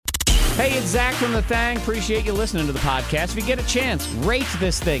Hey, it's Zach from The Thang. Appreciate you listening to the podcast. If you get a chance, rate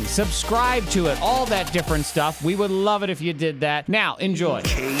this thing, subscribe to it, all that different stuff. We would love it if you did that. Now, enjoy.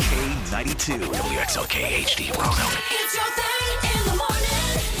 KA92, WXLK HD Roanoke. It's your thing in the morning.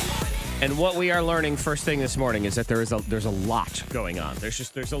 And what we are learning first thing this morning is that there's a lot going on.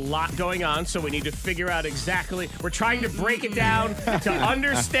 There's a lot going on, so we need to figure out exactly. We're trying to break it down to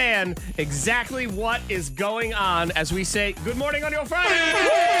understand exactly what is going on as we say good morning on your Friday.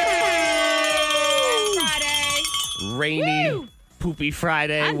 Friday. Rainy, poopy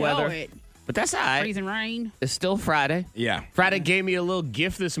Friday I know weather. it. But that's all right. Freezing rain. It's still Friday. Yeah. Friday gave me a little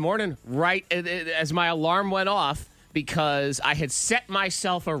gift this morning, right as my alarm went off, because I had set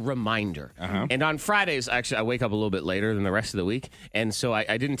myself a reminder. And on Fridays, actually, I wake up a little bit later than the rest of the week. And so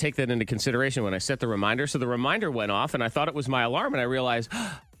I didn't take that into consideration when I set the reminder. So the reminder went off, and I thought it was my alarm, and I realized,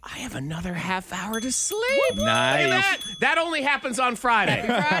 I have another half hour to sleep. Nice. Look at that only happens on Friday.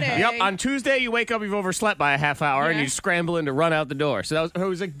 Friday. Yep. On Tuesday, you wake up, you've overslept by a half hour, and Yeah. you scramble in to run out the door. So it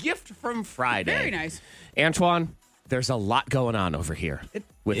was a gift from Friday. Very nice. Antoine, there's a lot going on over here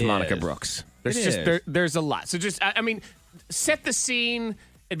with is. Monica Brooks. There's It just is. there's a lot. So just I mean, set the scene,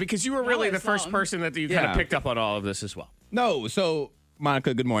 because you were really it's the first something. person that you kind Yeah. of picked up on all of this as well. No, so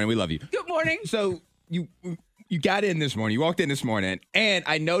Monica, good morning. We love you. Good morning. So you got in this morning. You walked in this morning, and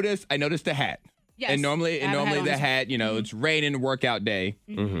I noticed the hat. Yes. And normally I have a hat on the this- hat, it's raining, workout day.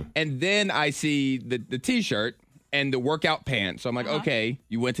 And then I see the T-shirt and the workout pants. So I'm like, okay,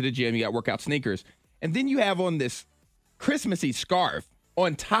 you went to the gym, you got workout sneakers, and then you have on this Christmassy scarf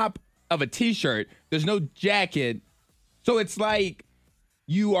on top of a T-shirt. There's no jacket, so it's like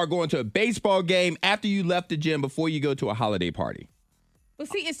you are going to a baseball game after you left the gym before you go to a holiday party. Well,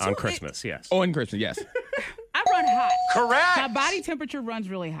 see, it's On too, Christmas, yes. On Christmas, yes. I run hot. Correct. My body temperature runs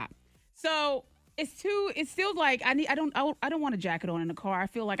really hot. So it's still like I don't want a jacket on in the car. I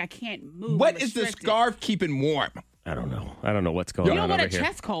feel like I can't move. What I'm is the restricted. scarf keeping warm? I don't know. I don't know what's going You don't on want over a here.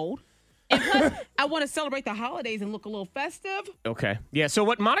 chest cold. And plus, I want to celebrate the holidays and look a little festive. Okay. Yeah, so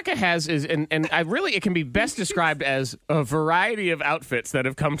what Monica has is, and it can be best described as a variety of outfits that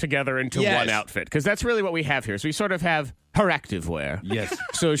have come together into Yes. one outfit, because that's really what we have here. So we sort of have her active wear. Yes.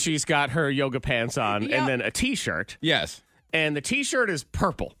 So she's got her yoga pants on Yep. and then a T-shirt, Yes. and the T-shirt is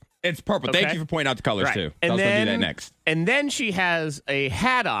purple. It's purple. Okay. Thank you for pointing out the colors, Right. too. And I was going to then, do that next. And then she has a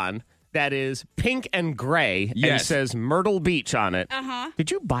hat on that is pink and gray and Yes. says Myrtle Beach on it. Uh-huh. Did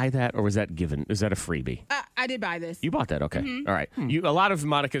you buy that, or was that given? Is that a freebie? I did buy this. You bought that, okay. Mm-hmm. All right. A lot of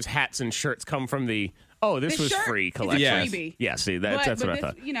Monica's hats and shirts come from this The was shirt free is a collection. Yes. freebie. Yeah, see, that's but what I this,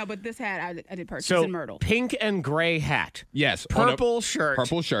 thought. but this hat I did purchase So, in Myrtle. pink and gray hat. Yes. on a Purple shirt.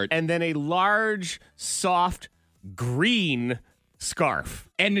 Purple shirt. And then a large, soft, green scarf.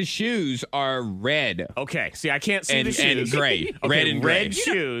 And the shoes are red Okay, see, I can't see and, the shoes. and gray. Okay, Red and gray. red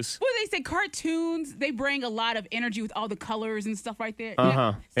shoes. Well, they say cartoons, they bring a lot of energy with all the colors and stuff right there.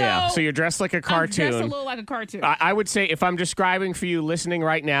 Uh-huh. Yeah, so you're dressed like a I'm dressed a cartoon. little like a cartoon. I would say, if I'm describing for you listening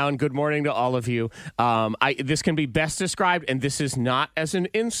right now, and good morning to all of you, this can be best described, and this is not as an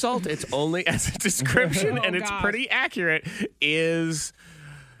insult, it's only as a description, Oh, and it's gosh. pretty accurate, is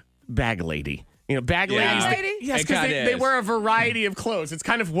bag lady. Bag Yeah. ladies. Bag lady? Yes, It because kinda they is. wear a variety of clothes. It's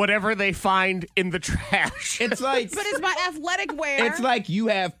kind of whatever they find in the trash. It's like but it's my athletic wear. it's like you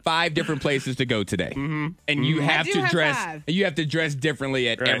have 5 different places to go today, and you have do to have dress. 5. You have to dress differently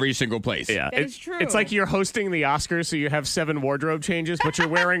at Right. every single place. Yeah, That is true. It's like you're hosting the Oscars, so you have 7 wardrobe changes, but you're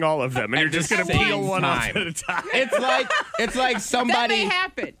wearing all of them, and you're just the going to same peel one off time. at a time. It's like somebody. that may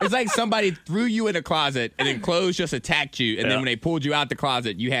happen. It's like somebody threw you in a closet and then clothes just attacked you, and Yeah. then when they pulled you out the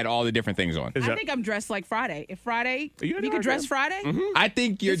closet, you had all the different things on. Is I that- think I'm dressed like Friday. If Friday, You you could dress Friday. I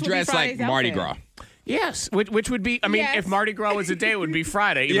think you're This would be dressed like Friday's Mardi outfit. Gras. Yes, which would be, I mean, Yes. if Mardi Gras was a day, it would be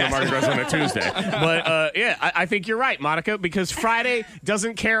Friday, even Yes. though Mardi Gras is on a Tuesday. But, I think you're right, Monica, because Friday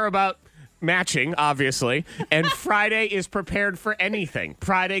doesn't care about matching, obviously, and Friday is prepared for anything.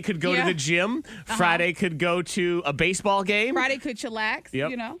 Friday could go to Yeah. the gym. Friday could go to a baseball game. Friday could chillax. Yep.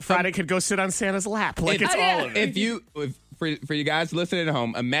 You know. Friday could go sit on Santa's lap. Like, it's Oh, yeah. all of it. For you guys listening at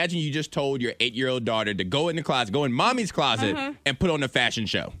home, imagine you just told your 8-year-old daughter to go in the closet, go in mommy's closet, and put on a fashion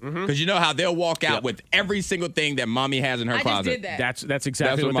show. Because you know how they'll walk out Yep. with every single thing that mommy has in her I closet. just did that. That's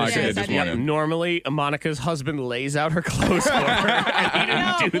exactly That's what what Monica this did is. this Yeah. morning. Normally, Monica's husband lays out her clothes for her, and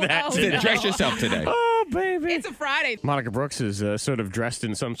he didn't do that No. today. Dress yourself today. Oh, baby. It's a Friday. Monica Brooks is sort of dressed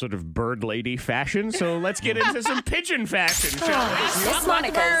in some sort of bird lady fashion, so let's get into some pigeon fashion, shall we? Miss Birds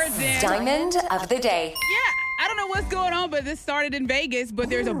Monica's in. Diamond of the Day. Yeah, I don't know what's going on, but this started in Vegas, but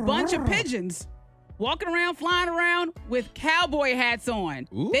there's a bunch of pigeons walking around, flying around with cowboy hats on.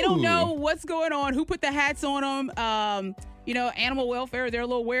 They don't Ooh. know what's going on, who put the hats on them. animal welfare, they're a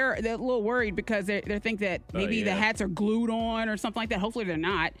little worried because they think that maybe the hats are glued on or something like that. Hopefully they're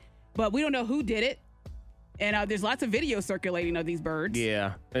not. But we don't know who did it. And there's lots of video circulating of these birds.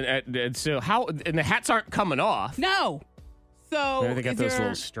 Yeah. And so and the hats aren't coming off. No. So They got those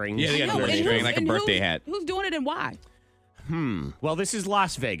little strings. Yeah, they got No, a little and string, who's- like a and birthday hat. Who's doing it and why? Well, this is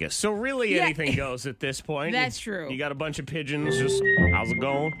Las Vegas, so really Yeah. anything goes at this point. That's true. You got a bunch of pigeons just, how's it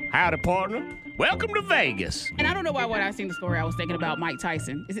going? Howdy, partner. Welcome to Vegas. And I don't know why when I seen the story, I was thinking about Mike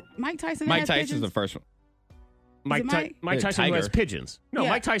Tyson. Is it Mike Tyson? that Mike has Tyson's pigeons? the first one. Mike Mike? Tyson who has Tiger. pigeons. No, Yeah.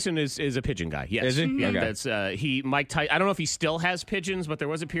 Mike Tyson is a pigeon guy. Yes. Is he? Yeah, Okay. that's Mike Tyson. I don't know if he still has pigeons, but there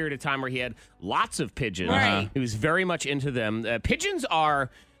was a period of time where he had lots of pigeons. Right. He was very much into them. Pigeons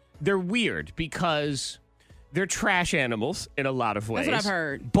they're weird because they're trash animals in a lot of ways. That's what I've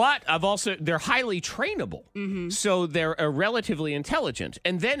heard. But they're highly trainable. So they're relatively intelligent.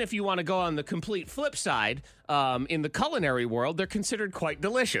 And then if you want to go on the complete flip side, in the culinary world, they're considered quite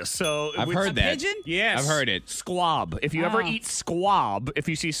delicious. So I've with heard some that. pigeon? Yes. I've heard it. Squab. If you ever eat squab, if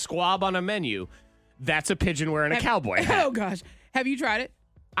you see squab on a menu, that's a pigeon wearing a cowboy hat. Oh gosh, have you tried it?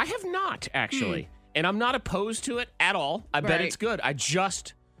 I have not, actually. And I'm not opposed to it at all. I bet Right. it's good. I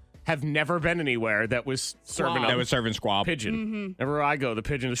just have never been anywhere that was serving That a was serving squab. pigeon. Everywhere I go, the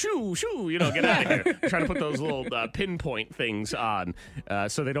pigeon is shoo, get out of here. Trying to put those little pinpoint things on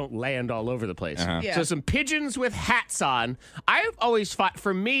so they don't land all over the place. Yeah. So some pigeons with hats on. I've always thought,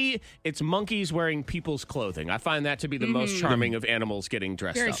 for me, it's monkeys wearing people's clothing. I find that to be the most charming of animals getting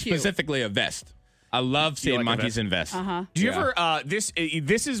dressed Very up. cute. Specifically a vest. I love seeing like a monkeys vest? in vests. Do you ever this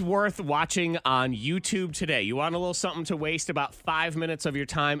is worth watching on YouTube today. You want a little something to waste about 5 minutes of your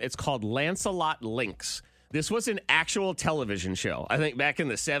time? It's called Lancelot Lynx. This was an actual television show. I think back in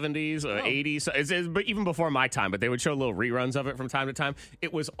the 70s or 80s, but even before my time, but they would show little reruns of it from time to time.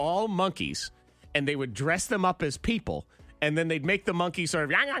 It was all monkeys, and they would dress them up as people. And then they'd make the monkeys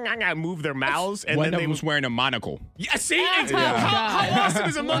sort of move their mouths. And One then of they them was wearing a monocle. Yeah, see? How awesome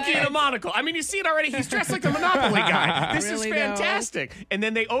is a monkey in a monocle? I mean, you see it already. He's dressed like the Monopoly guy. This Really, is though? fantastic. And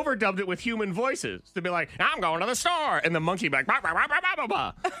then they overdubbed it with human voices to be like, I'm going to the store. And the monkey be like, bah, bah, bah, bah, bah,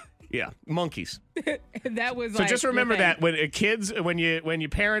 bah, bah. Yeah, monkeys. That was So like just the remember thing. that when you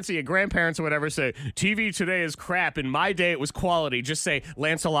parents or your grandparents or whatever say TV today is crap. In my day it was quality. Just say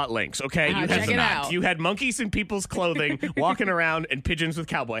Lancelot Lynx, okay? Check it out. You had monkeys in people's clothing walking around and pigeons with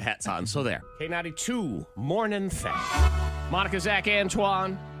cowboy hats on. So there. K92 Morning Thing. Monica, Zach,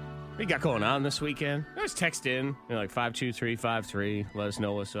 Antoine. What do you got going on this weekend? Just text in, like 52353. Let us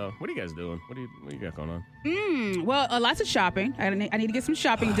know what's up. What are you guys doing? What do you got going on? Well, lots of shopping. I need to get some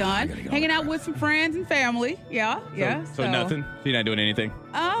shopping done. Hanging out with some friends and family. Yeah. So nothing? So you're not doing anything?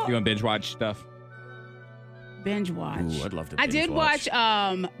 Oh, You want to binge watch stuff? binge watch. Ooh, I'd love to I binge did watch.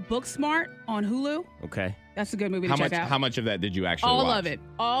 Booksmart on Hulu. Okay. That's a good movie to check out. How much of that did you actually All watch? of it.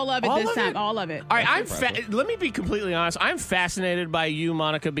 All of it All this of time. it? All of it. All right, That's let me be completely honest. I'm fascinated by you,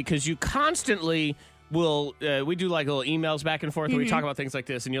 Monica, because you constantly will. We do like little emails back and forth where we talk about things like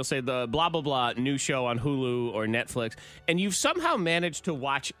this, and you'll say the blah blah blah new show on Hulu or Netflix, and you've somehow managed to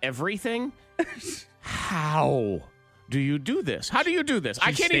watch everything. How do you do this? How do you do this?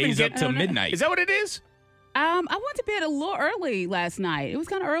 I She can't even stays get up till midnight. Is that what it is? I went to bed a little early last night. It was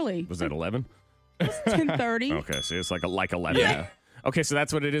kind of early. Was that 11? 10:30. Okay, so it's like 11. Yeah. Okay, so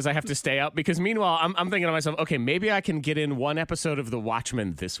that's what it is. I have to stay up because meanwhile, I'm thinking to myself, okay, maybe I can get in one episode of The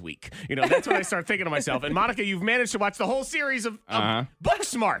Watchmen this week. That's when I start thinking to myself. And Monica, you've managed to watch the whole series of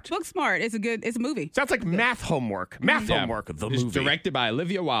Booksmart. Booksmart. It's a movie. Sounds like math homework. Math homework. The It's movie. directed by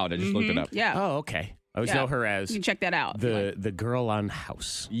Olivia Wilde. I just looked it up. Yeah. Oh, okay. I always Yeah. know her as You can check that out. the girl on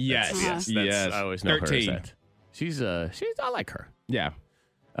House. Yes. Yes. I always know 13. her as that. She's I like her. Yeah.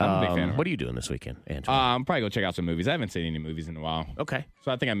 I'm a big fan of her. What are you doing this weekend, Andrew? I'm probably go check out some movies. I haven't seen any movies in a while. Okay.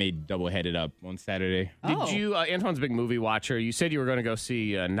 So I think I may double headed up on Saturday. Oh. Did you, Antoine's a big movie watcher. You said you were going to go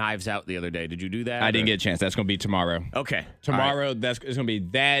see Knives Out the other day. Did you do that? I didn't or- get a chance. That's going to be tomorrow. Okay. Tomorrow, it's going to be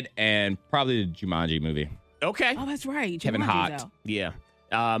that and probably the Jumanji movie. All right. Okay. Oh, that's right. Kevin Jumanji's Hart. out. Yeah.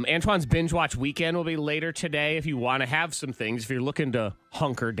 Antoine's binge watch weekend will be later today if you want to have some things, if you're looking to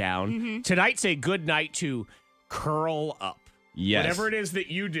hunker down. Tonight's a good night to curl up. Yes. Whatever it is that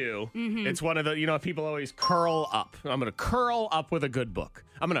you do, it's one of the, people always curl up. I'm going to curl up with a good book.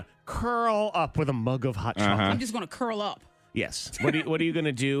 I'm going to curl up with a mug of hot chocolate. I'm just gonna curl up. Yes. What are you going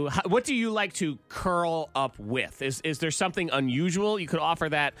to do? What do you like to curl up with? Is there something unusual? You could offer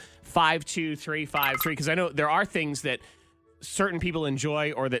that 52353 because I know there are things that certain people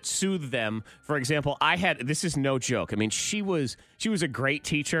enjoy or that soothe them. For example, this is no joke. I mean, she was a great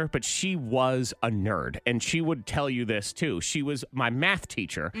teacher, but she was a nerd, and she would tell you this too. She was my math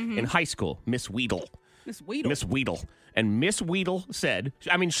teacher in high school, Miss Weedle. Miss Weedle. Miss Weedle. And Miss Weedle said,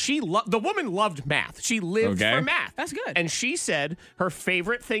 I mean, the woman loved math. She lived for math. That's good. And she said her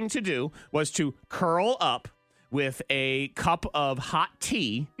favorite thing to do was to curl up with a cup of hot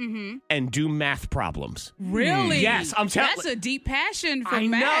tea and do math problems. Really? Yes, I'm telling you. That's a deep passion for I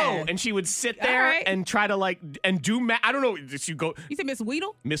math. know. And she would sit there and try to and do math. I don't know. Did you go? You said Miss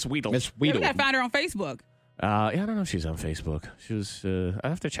Weedle? Miss Weedle. Miss Yeah, Weedle. we got to find her on Facebook. Yeah, I don't know if she's on Facebook. She was, I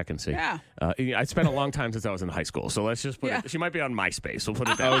have to check and see. Yeah. I spent a long time since I was in high school, so let's just put it, she might be on MySpace. We'll put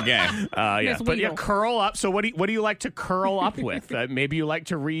it that way. Okay. Yeah. Miss But yeah, Weedle. curl up. So what do you like to curl up with? Maybe you like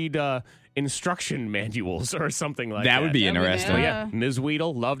to read instruction manuals or something like that. That would be interesting. So yeah, Ms.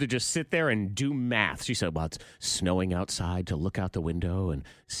 Weedle loved to just sit there and do math. She said, well, it's snowing outside to look out the window and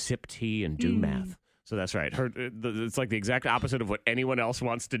sip tea and do math. So that's right. It's like the exact opposite of what anyone else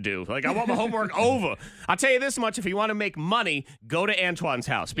wants to do. Like, I want my homework over. I'll tell you this much. If you want to make money, go to Antoine's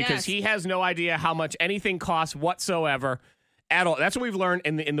house because he has no idea how much anything costs whatsoever at all. That's what we've learned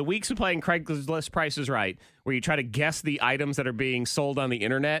in the weeks of playing Craigslist Price is Right, where you try to guess the items that are being sold on the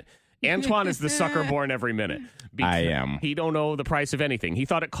internet. Antoine is the sucker born every minute. I am. He don't know the price of anything. He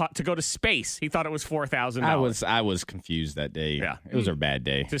thought it cost to go to space. He thought it was $4,000. I was confused that day. Yeah. It was a bad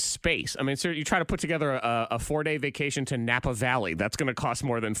day. To space. I mean, sir, you try to put together a 4-day vacation to Napa Valley. That's going to cost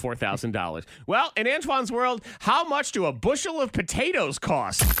more than $4,000. Well, in Antoine's world, how much do a bushel of potatoes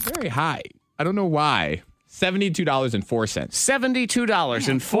cost? Very high. I don't know why. $72.04.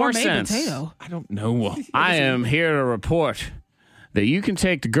 $72.04. Gourmet potato. I don't know. I am here to report that you can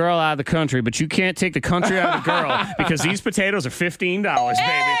take the girl out of the country, but you can't take the country out of the girl because these potatoes are $15, baby.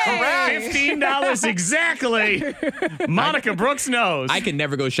 Correct. $15 exactly. Monica Brooks knows. I can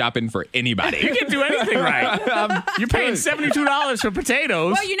never go shopping for anybody. You can do anything right. You're paying $72 for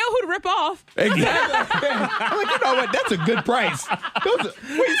potatoes. Well, you know who to rip off. Exactly. I'm like, you know what? That's a good price.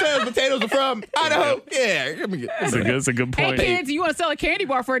 Where you say those potatoes are from? Idaho? Yeah. Let me get That's a good Hey, point. kids, you want to sell a candy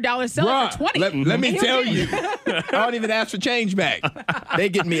bar for $1, sell it for $20. Let me tell you, I don't even ask for change back. They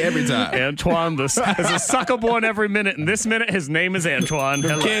get me every time. Antoine is a sucker born every minute, and this minute his name is Antoine.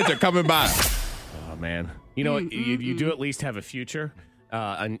 The kids are coming by. Oh, man. You know what? You do at least have a future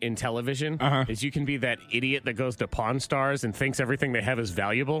in television. Is you can be that idiot that goes to Pawn Stars and thinks everything they have is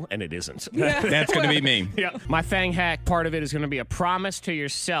valuable, and it isn't. That's going to be me. Yeah. My Fang Hack part of it is going to be a promise to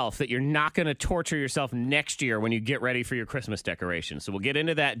yourself that you're not going to torture yourself next year when you get ready for your Christmas decorations. So we'll get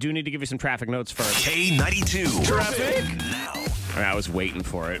into that. Do need to give you some traffic notes first. K92. Traffic now. I was waiting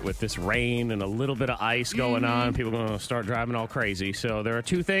for it with this rain and a little bit of ice going on. People are going to start driving all crazy. So there are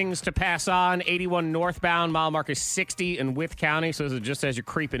two things to pass on. 81 northbound, mile marker 60 in Wythe County. So this is just as you're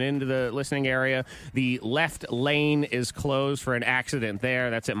creeping into the listening area. The left lane is closed for an accident there.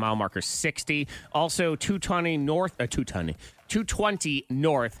 That's at mile marker 60. Also 220 north.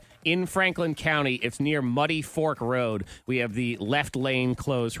 In Franklin County, it's near Muddy Fork Road. We have the left lane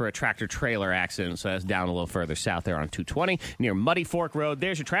closed for a tractor-trailer accident, so that's down a little further south there on 220 near Muddy Fork Road.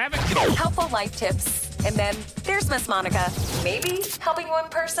 There's your traffic. Helpful life tips. And then there's Miss Monica. Maybe helping one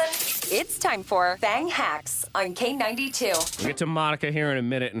person. It's time for Fang Hacks on K92. We'll get to Monica here in a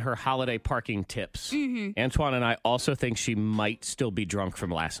minute and her holiday parking tips. Antoine and I also think she might still be drunk from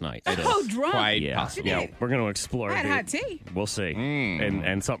last night. Oh, drunk. Quite possible. Yeah, we're going to explore. I had dude. hot tea. We'll see.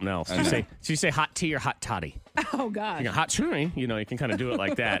 And something else. Did you say hot tea or hot toddy? Oh, gosh. You know, hot churning, you can kind of do it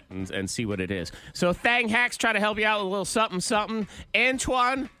like that and see what it is. So Fang Hacks try to help you out with a little something.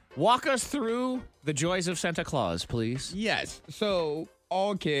 Antoine, walk us through the joys of Santa Claus, please. Yes. So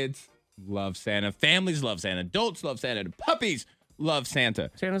all kids love Santa. Families love Santa. Adults love Santa. The puppies love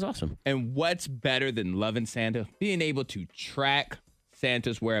Santa. Santa's awesome. And what's better than loving Santa? Being able to track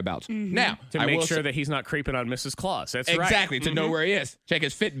Santa's whereabouts. Now, To I make will sure say- that he's not creeping on Mrs. Claus. That's right. exactly to know where he is. Check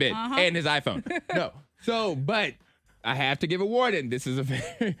his Fitbit and his iPhone. No. So, but I have to give a warning. This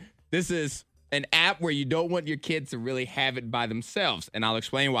is an app where you don't want your kids to really have it by themselves, and I'll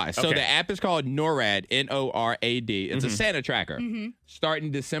explain why. So Okay. the app is called NORAD, N-O-R-A-D. It's a Santa tracker.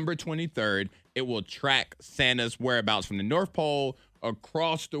 Starting December 23rd, it will track Santa's whereabouts from the North Pole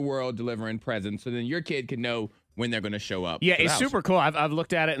across the world delivering presents, so then your kid can know when they're going to show up. Yeah, to the it's house. super cool. I've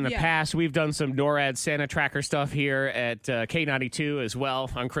looked at it in the Yeah. past. We've done some NORAD Santa tracker stuff here at K92 as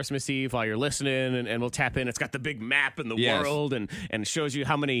well on Christmas Eve while you're listening, and we'll tap in. It's got the big map in the Yes. world and it shows you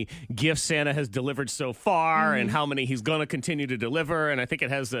how many gifts Santa has delivered so far and how many he's going to continue to deliver. And I think it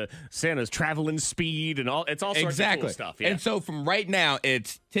has Santa's traveling speed and all. It's all sorts of cool stuff. Yeah. And so from right now,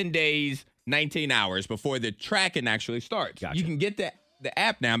 it's 10 days, 19 hours before the tracking actually starts. Gotcha. You can get the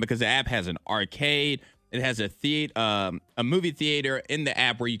app now because the app has an arcade. It has a movie theater in the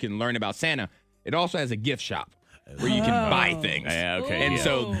app where you can learn about Santa. It also has a gift shop. where you can buy things. Yeah, okay. And yeah.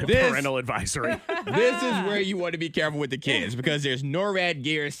 so this Parental advisory. this is where you want to be careful with the kids because there's NORAD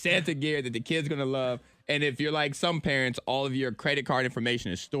gear, Santa gear that the kid's going to love. And if you're like some parents, all of your credit card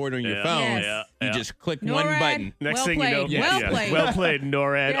information is stored on your Yeah. phone. Yes. You just click NORAD. one button. Next Well thing played. you know, Well played. well played,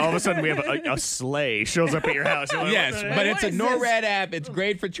 NORAD. All of a sudden, we have a sleigh shows up at your house. You're like, Yes, what the but heck? it's a is NORAD app. It's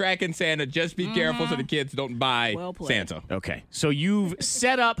great for tracking Santa. Just be careful so the kids don't buy Well played. Santa. Okay, so you've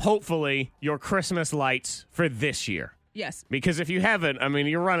set up, hopefully, your Christmas lights for this year. Yes. Because if you haven't, I mean,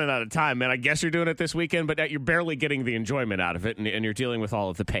 you're running out of time, man. I guess you're doing it this weekend, but you're barely getting the enjoyment out of it, and you're dealing with all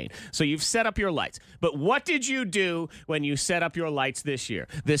of the pain. So you've set up your lights. But what did you do when you set up your lights this year?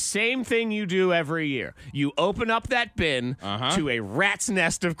 The same thing you do every year. You open up that bin to a rat's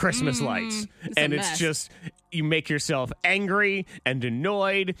nest of Christmas lights. It's a And it's mess. just, you make yourself angry and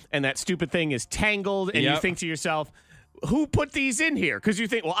annoyed, and that stupid thing is tangled, and you Yep. think to yourself, who put these in here? Because you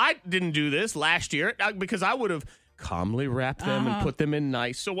think, well, I didn't do this last year because I would have calmly wrap them and put them in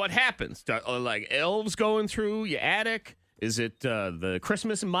nice. So what happens? Like elves going through your attic? Is it the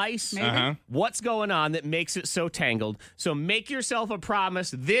Christmas mice? Maybe. What's going on that makes it so tangled? So make yourself a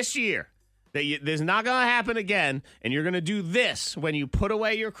promise this year that this is not going to happen again, and you're going to do this when you put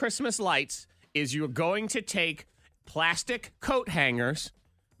away your Christmas lights, is you're going to take plastic coat hangers.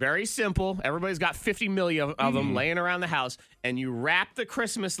 Very simple. Everybody's got 50 million of them laying around the house, and you wrap the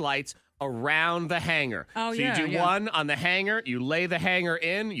Christmas lights around the hanger. Oh, so yeah, you do yeah. one on the hanger, you lay the hanger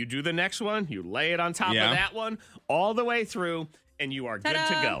in, you do the next one, you lay it on top Yeah. of that one, all the way through, and you are good to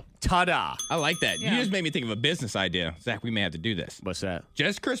Ta-da. go. Ta-da. I like that. Yeah. You just made me think of a business idea. Zach, we may have to do this. What's that?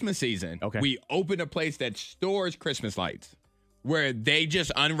 Just Christmas season, Okay. we open a place that stores Christmas lights where they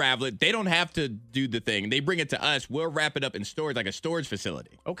just unravel it. They don't have to do the thing. They bring it to us. We'll wrap it up in storage, like a storage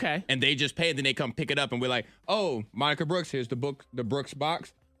facility. Okay. And they just pay it. Then they come pick it up. And we're like, oh, Monica Brooks, here's the Brooks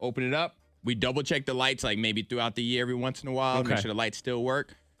box. Open it up. We double check the lights like maybe throughout the year every once in a while. Make Okay. sure the lights still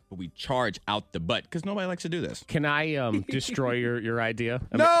work. But we charge out the butt because nobody likes to do this. Can I destroy your idea?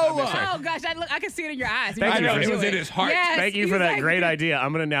 No! Oh gosh, I can see it in your eyes. Thank I you know. for It doing was in his heart. Yes, Thank you for that exactly. great idea.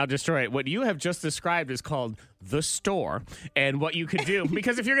 I'm going to now destroy it. What you have just described is called the store. And what you could do,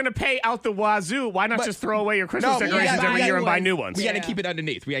 because if you're going to pay out the wazoo, why not But- just throw away your Christmas No, we decorations gotta- every we year and buy gotta- new ones? We got to Yeah. keep it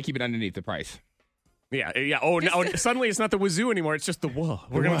underneath. We got to keep it underneath the price. Yeah. Oh, no, suddenly it's not the wazoo anymore. It's just the whoa.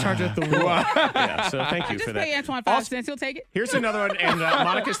 We're going to charge it the whoa. Yeah, so thank you Just for that. pay Antoine 5 cents. He'll take it. Here's another one, and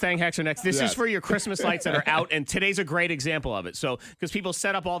Monica's Thang Hacks are next. This is Yes. for your Christmas lights that are out, and today's a great example of it. So, because people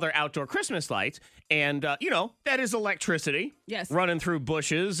set up all their outdoor Christmas lights, and, that is electricity. Yes. Running through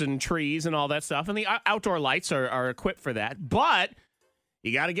bushes and trees and all that stuff, and the outdoor lights are equipped for that. But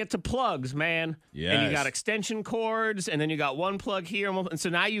you got to get to plugs, man. And you Yes. got extension cords, and then you got one plug here, and so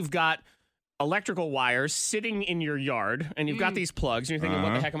now you've got electrical wires sitting in your yard, and you've got these plugs, and you're thinking,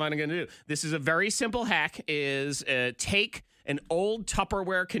 what the heck am I going to do? This is a very simple hack, is take an old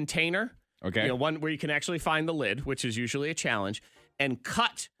Tupperware container, Okay. one where you can actually find the lid, which is usually a challenge, and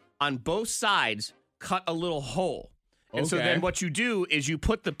cut on both sides, cut a little hole. And so Okay. then what you do is you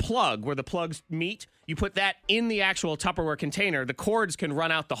put the plug where the plugs meet, you put that in the actual Tupperware container. The cords can run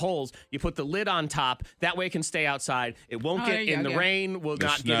out the holes. You put the lid on top. That way it can stay outside. It won't Oh, get there you in go, the yeah. rain, will The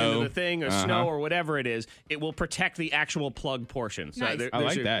not get into snow. the thing or snow or whatever it is. It will protect the actual plug portion. So Nice. I there's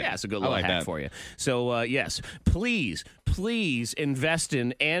like that. Yeah, it's a good I little like hack that. for you. So, yes, please invest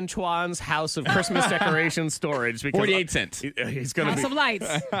in Antoine's House of Christmas Decoration Storage. Because 48 cents. He's going to House be... of lights.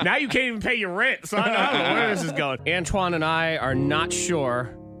 Now you can't even pay your rent, so I don't know where this is going. Antoine and I are not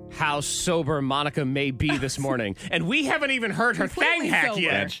sure how sober Monica may be this morning. And we haven't even heard her Completely thang hack sober.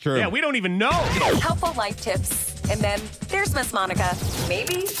 yet. That's true. Yeah, we don't even know. Helpful life tips. And then there's Miss Monica.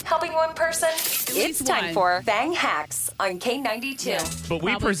 Maybe helping one person. It's least time one. for Bang Hacks on K92. But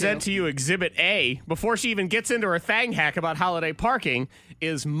we Probably present do. to you Exhibit A, before she even gets into her thang hack about holiday parking,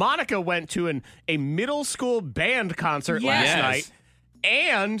 is Monica went to a middle school band concert last Yes. night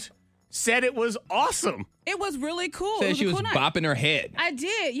and said it was awesome. It was really cool. It Said was she a was cool night. bopping her head. I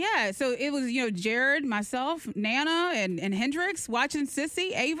did, yeah. So it was, Jared, myself, Nana, and Hendrix watching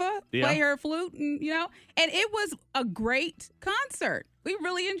Sissy, Ava play her flute, and it was a great concert. We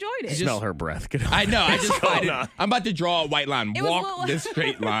really enjoyed it. Smell her breath. Get I know. I just going find it. on? I'm about to draw a white line. It was a Walk little- this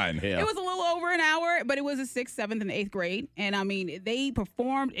straight line. Yeah. It was a little over an hour, but it was a 6th, 7th, and 8th grade. And I mean, they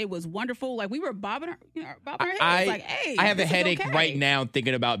performed. It was wonderful. Like we were bobbing our heads. Like, hey, I have a this is headache okay. right now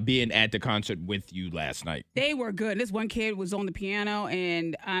thinking about being at the concert with you last night. They were good. This one kid was on the piano,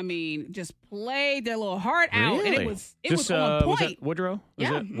 and I mean, just played their little heart out, and it was on point. Was that Woodrow? Was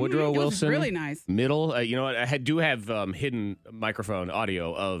Yeah, it Woodrow it was Wilson? really nice. Middle. You know what? I do have hidden microphone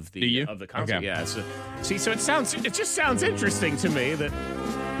audio of the Do you? of the concert. Okay. Yeah. So it just sounds interesting to me that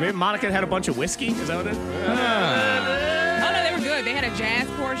Maybe Monica had a bunch of whiskey. Is that what it is? Oh, no, they were good. They had a jazz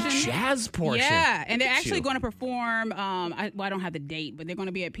portion. Jazz portion. Yeah, and they're Look at actually you. going to perform. I don't have the date, but they're going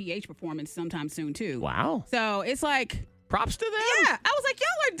to be at PH performance sometime soon too. Wow. So it's like, Props to them. yeah, I was like,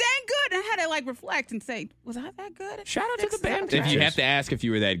 y'all are dang good, and I had to like reflect and say, was I that good? Shout out to the band. If you have to ask if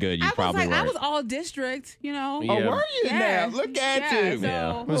you were that good, you I was probably like, were. I was all district, you know. Yeah. Oh, were you Yeah. now? Look at Yeah, you. so-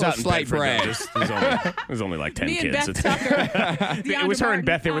 Yeah. It was out in slight Bedford, brag. though. It was only like 10 Me and kids. Beth Tucker. It was her and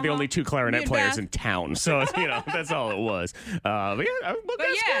Beth. They were the Uh-huh. only two Me clarinet and players Beth. in town. So, that's all it was. But yeah, look,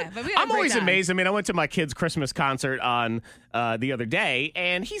 that's yeah, good. but we had a I'm great always time. amazed. I mean, I went to my kid's Christmas concert on the other day,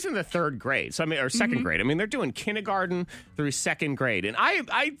 and he's in the third grade. So, I mean, or 2nd Mm-hmm. grade. I mean, they're doing kindergarten through 2nd grade. And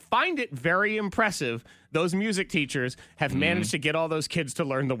I find it very impressive. Those music teachers have managed to get all those kids to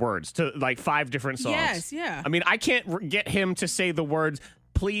learn the words to like 5 different songs. Yes, yeah. I mean, I can't get him to say the words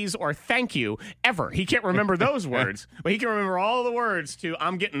please or thank you ever. He can't remember those words, but he can remember all the words to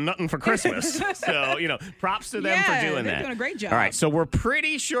I'm getting nothing for Christmas. So, props to them Yeah, for doing they're that. doing a great job. All right, so we're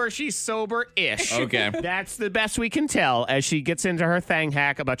pretty sure she's sober-ish. Okay. That's the best we can tell as she gets into her thang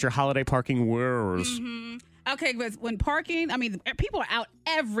hack about your holiday parking woes. Okay, but when parking, I mean, people are out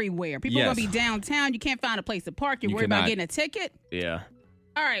everywhere. People are Yes. going to be downtown. You can't find a place to park. You're You worried about cannot. getting a ticket. Yeah.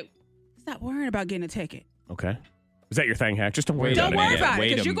 All right, stop worrying about getting a ticket. Okay. Is that your thang hack? Just don't worry Wait about Don't it. worry minute. about it Wait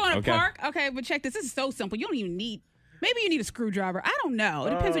because a you're going to okay. park. Okay, but check this. This is so simple. You don't even need. Maybe you need a screwdriver. I don't know.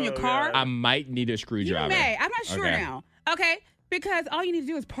 It depends on your car. I might need a You screwdriver. may. I'm not sure Okay. now. Okay, because all you need to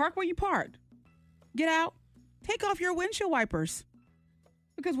do is park where you parked. Get out. Take off your windshield wipers.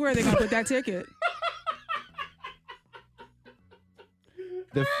 Because where are they going to put that ticket?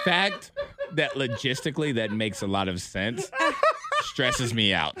 The fact that logistically that makes a lot of sense stresses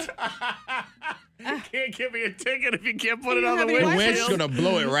me out. Can't give me a ticket if you can't put it You on the have any The windshield. wind's gonna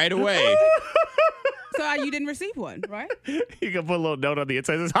blow it right away. So you didn't receive one, right? You can put a little note on the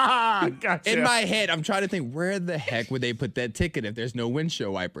inside that says, ha, gotcha. In my head, I'm trying to think, where the heck would they put that ticket if there's no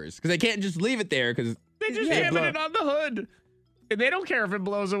windshield wipers? Because they can't just leave it there. Because They just Yeah. jamming it on the hood. And they don't care if it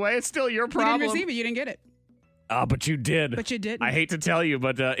blows away. It's still your You problem. didn't receive it. You didn't get it. But you did. But you didn't. I hate to tell you,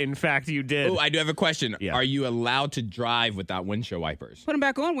 but in fact, you did. oh, I do have a question. Yeah. Are you allowed to drive without windshield wipers? Put them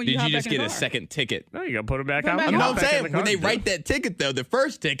back on when you Did hop you just back in get the a car. second ticket? No, you got to put it back Put 'em on. back I'm on. not Back in saying the when car. they write that ticket though, the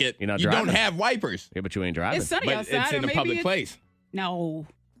first ticket, You're not you don't driving. have wipers, Yeah, but you ain't driving. It's sunny but outside. it's in or a maybe public it's- place. No.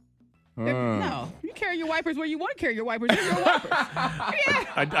 No. You carry your wipers where you want to carry your wipers. They're your wipers.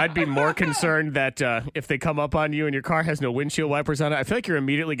 I'd be more concerned that if they come up on you and your car has no windshield wipers on it, I feel like you're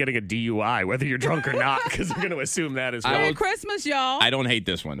immediately getting a DUI, whether you're drunk or not, because they're going to assume that as well. Merry Christmas, y'all. I don't hate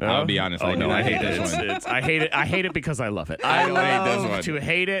this one. I'll be honest. Oh, I no, don't I hate this it. one. I hate it. I hate it because I love it. I I don't hate this love one. to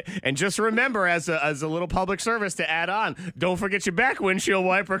hate it. And just remember, as a little public service to add on, don't forget your back windshield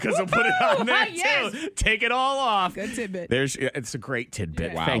wiper because they'll put it on there Yes. too. Take it all off. Good tidbit. It's a great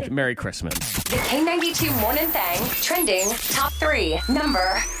tidbit. Wow. Thank you. Merry Christmas. The K92 Morning Thang trending top 3.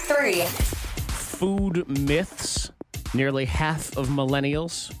 Number 3. Food myths. Nearly half of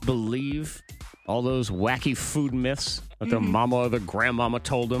millennials believe all those wacky food myths that their mama or their grandmama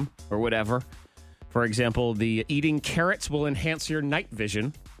told them or whatever. For example, the eating carrots will enhance your night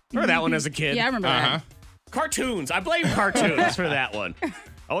vision. Remember that one as a kid? Yeah, I remember that. Cartoons. I blame cartoons for that one. I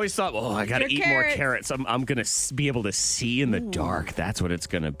always thought, I got to Your eat more carrots. carrots. I'm going to be able to see in the dark. That's what it's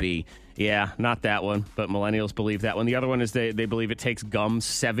going to be. Yeah, not that one, but millennials believe that one. The other one is they believe it takes gum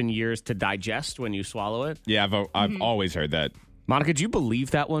 7 years to digest when you swallow it. Yeah, I've always heard that. Monica, do you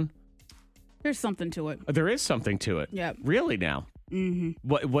believe that one? There's something to it. There is something to it. Yep. Really now? Mm-hmm.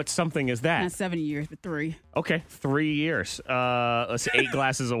 What something is that? Not 7 years, but 3. Okay, 3 years. Let's see, 8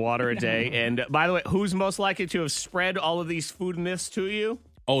 glasses of water a day. And by the way, who's most likely to have spread all of these food myths to you?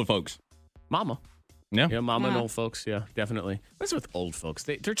 Old folks. Mama. Yeah. Yeah, mama and Uh-huh. old folks. Yeah, definitely. What's with old folks?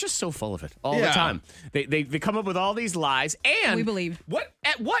 They're just so full of it all the Yeah. time. They come up with all these lies. And We believe.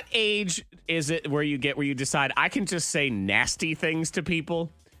 At what age is it where you decide I can just say nasty things to people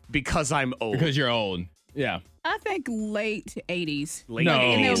because I'm old? Because you're old. Yeah. I think late 80s. Late No.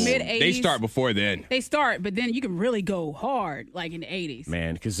 In their 80s. mid-80s. They start before then. They start, but then you can really go hard, like in the 80s.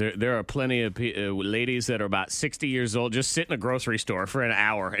 Man, because there are plenty of ladies that are about 60 years old just sit in a grocery store for an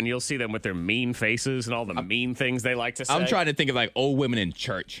hour, and you'll see them with their mean faces and all the mean things they like to say. I'm trying to think of like old women in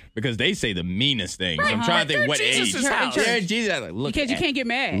church because they say the meanest things. I'm trying to think They're what Jesus' age. house. Yeah, Jesus. Like, look Because you at- can't get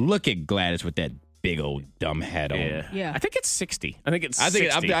mad. Look at Gladys with that big old dumb hat on. Yeah. Yeah. I think it's 60. I think it's I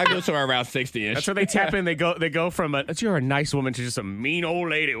think 60. I go somewhere around 60ish. That's where they tap in. They go from you're a nice woman to just a mean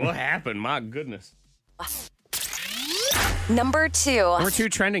old lady. What happened? My goodness. Number 2. Number 2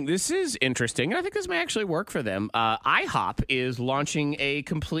 trending. This is interesting, and I think this may actually work for them. IHOP is launching a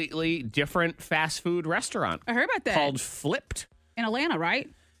completely different fast food restaurant I heard about that. called Flipped. in Atlanta, right?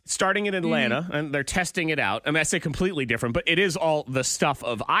 starting in Atlanta, and they're testing it out. I mean, I say completely different, but it is all the stuff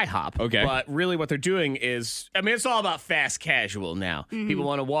of IHOP. Okay. But really what they're doing is, I mean, it's all about fast casual now. People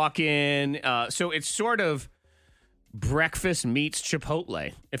want to walk in. So it's sort of breakfast meets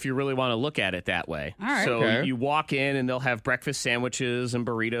Chipotle, if you really want to look at it that way. All right. So Okay. you walk in and they'll have breakfast sandwiches and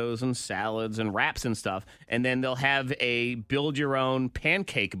burritos and salads and wraps and stuff. And then they'll have a build your own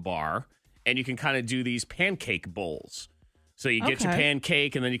pancake bar, and you can kind of do these pancake bowls. So you get your Okay.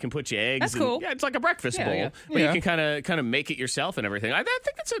 pancake, and then you can put your eggs. That's and, cool. Yeah, it's like a breakfast bowl, yeah. but Yeah. you can kind of make it yourself and everything. I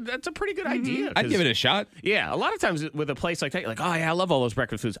think that's a pretty good idea. I'd give it a shot. Yeah, a lot of times with a place like that, you're like, oh yeah, I love all those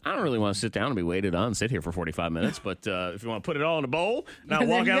breakfast foods. I don't really want to sit down and be waited on, sit here for 45 minutes. But if you want to put it all in a bowl, now There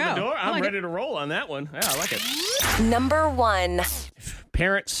walk you out the go. door, I I'm like ready to roll on that one. Yeah, I like it. Number 1.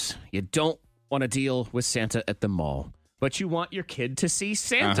 Parents, you don't want to deal with Santa at the mall, but you want your kid to see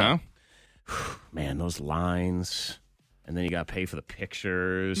Santa. Man, those lines. And then you got to pay for the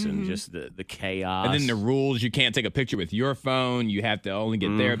pictures and just the chaos. And then the rules, you can't take a picture with your phone. You have to only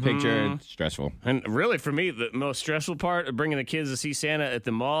get their picture. It's stressful. And really, for me, the most stressful part of bringing the kids to see Santa at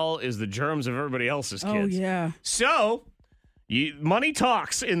the mall is the germs of everybody else's kids. Oh, yeah. So, money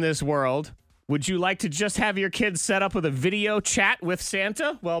talks in this world. Would you like to just have your kids set up with a video chat with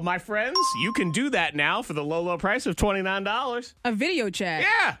Santa? Well, my friends, you can do that now for the low, low price of $29. A video chat.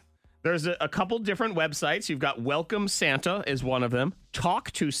 Yeah. There's a couple different websites. You've got Welcome Santa is one of them.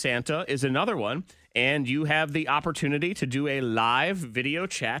 Talk to Santa is another one. And you have the opportunity to do a live video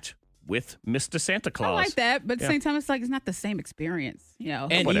chat with Mr. Santa Claus. I like that, but at the same time, it's like it's not the same experience, you know.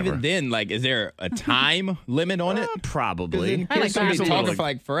 And Whatever. even then, like, is there a time limit on it? Probably. I like Kids gonna be that. talking for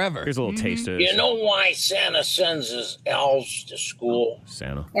like forever. Here's a little taste of You know why Santa sends his elves to school?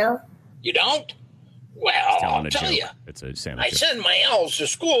 Santa. You don't? Well, I'll Telling a tell joke. you. It's a Santa I joke. send my elves to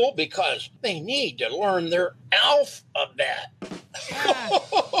school because they need to learn their alphabet.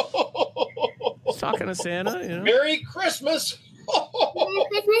 He's talking to Santa, you know? Merry Christmas. Merry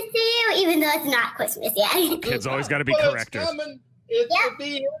Christmas to you, even though it's not Christmas yet. Kids always got to be Well, correctors. It's coming. It'll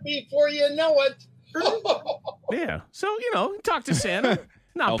be here before you know it. Yeah. So, talk to Santa.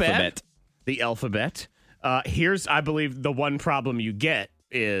 Not bad. Alphabet. The alphabet. Here's, I believe, the one problem you get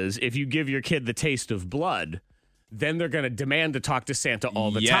is if you give your kid the taste of blood, then they're going to demand to talk to Santa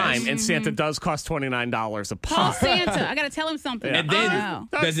all the Yes. time. And Santa does cost $29 a Call pop. Santa. I got to tell him something. And then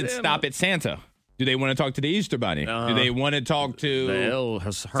Oh. does it stop at Santa? Do they want to talk to the Easter Bunny? Do they want to talk to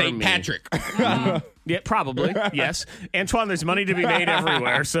St. Patrick? Yeah, probably. Yes. Antoine, there's money to be made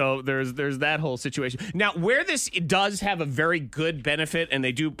everywhere. So there's that whole situation. Now, where this does have a very good benefit, and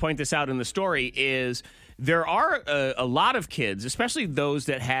they do point this out in the story, is there are a lot of kids, especially those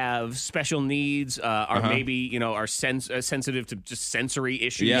that have special needs, are maybe, are sensitive to just sensory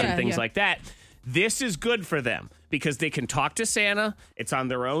issues Yeah. and things Yeah. like that. This is good for them because they can talk to Santa. It's on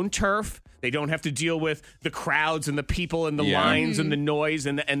their own turf. They don't have to deal with the crowds and the people and the lines and the noise,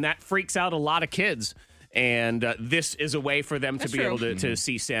 and that freaks out a lot of kids. And this is a way for them to That's be true. able to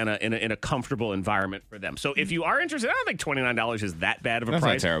see Santa in a comfortable environment for them. So if you are interested, I don't think $29 is that bad of a That's not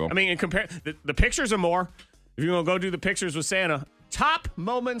price. terrible. I mean, in the pictures are more. If you want to go do the pictures with Santa, top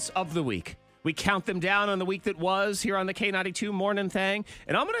moments of the week. We count them down on the week that was here on the K92 Morning Thing.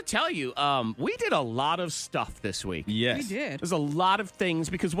 And I'm going to tell you, we did a lot of stuff this week. Yes. We did. There's a lot of things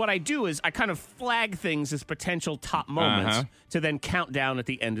because what I do is I kind of flag things as potential top moments to then count down at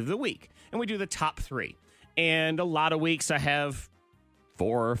the end of the week. And we do the top 3. And a lot of weeks I have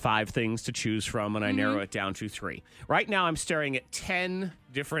 4 or 5 things to choose from, and I narrow it down to 3. Right now I'm staring at 10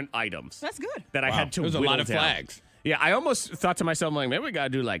 different items That's good. that I had to There's a whittle lot of down. flags. Yeah, I almost thought to myself, like, maybe we got to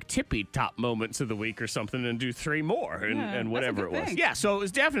do like tippy top moments of the week or something and do 3 more and, Yeah, and that's whatever a it good was. thing. Yeah, so it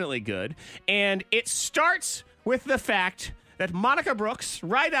was definitely good. And it starts with the fact that Monica Brooks,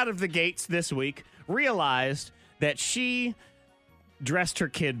 right out of the gates this week, realized that she dressed her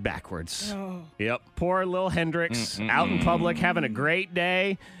kid backwards. Oh. Yep. Poor Lil Hendrix out in public having a great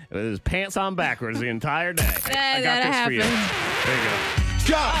day with his pants on backwards the entire day. I got that this for you. happens. There you go.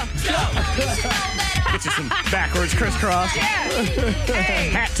 Get you some backwards crisscross. Hey,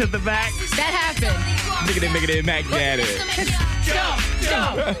 Hat to the back. that happened. Make it Mac Daddy. Jump.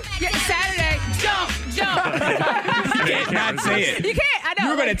 Yeah, Saturday. Jump. You can't not say it. You can't. I know. You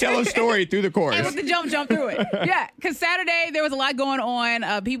were going to tell a story through the It chorus. was the jump through it. Yeah, because Saturday there was a lot going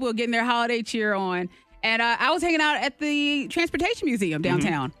on. People were getting their holiday cheer on. And I was hanging out at the Transportation Museum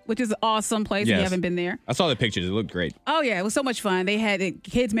downtown, which is an awesome place if you Yes. haven't been there. I saw the pictures. It looked great. Oh, yeah. It was so much fun. They had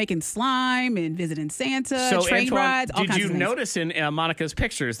kids making slime and visiting Santa, So, train Antoine, rides, all did kinds you of things. notice in Monica's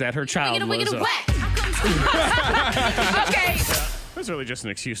pictures that her child was... Okay. It was really just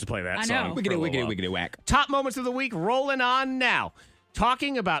an excuse to play that I song. know. for a Wiggity, little wiggity, while. wiggity, whack. Top moments of the week rolling on now.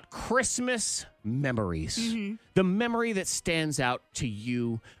 talking about Christmas memories. The memory that stands out to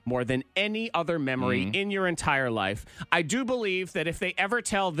you more than any other memory in your entire life. I do believe that if they ever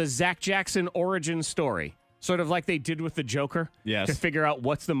tell the Zach Jackson origin story, sort of like they did with the Joker, to figure out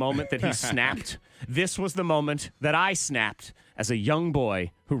what's the moment that he snapped, this was the moment that I snapped as a young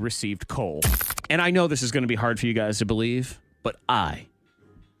boy who received coal. And I know this is going to be hard for you guys to believe, but I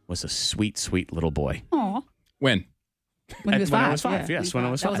was a sweet, sweet little boy. Aw. When? When he was When I five. was five, yes, when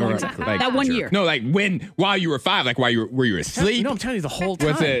I was That five. exactly. Like- that 1 year. No, like when? While you were 5? Like were you asleep? No, I'm telling you the whole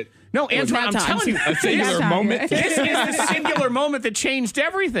time. Was it No, Antoine, I'm nap time. telling you. a singular Nap time. moment? This is the singular moment that changed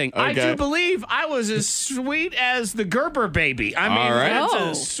everything. I Okay. do believe I was as sweet as the Gerber baby. I mean, All right. that's Oh.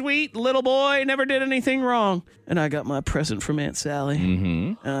 a sweet little boy, never did anything wrong. And I got my present from Aunt Sally.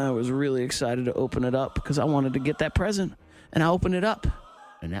 And I was really excited to open it up because I wanted to get that present. And I opened it up.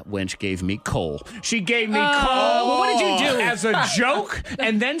 And that wench gave me coal. She gave me coal. well, what did you do? As a joke,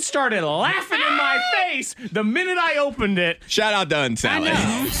 and then started laughing in my face the minute I opened it. Shout out to Aunt Sally.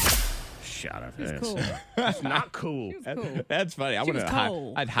 Shut up. It's cool. It's not cool. Cool. That's funny. I She would was have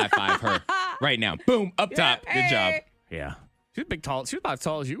cold. I'd high five her right now. Boom, up top. Good job. Hey. Yeah. She was big, tall. She was about as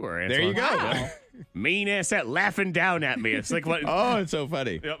tall as you were, Antoine. There you go. Wow. Mean ass that laughing down at me. It's like what? Oh, it's so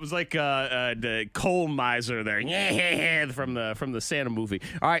funny. It was like the coal miser there. Yeah, from the Santa movie.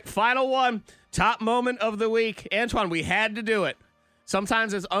 All right, final one. Top moment of the week. Antoine, we had to do it.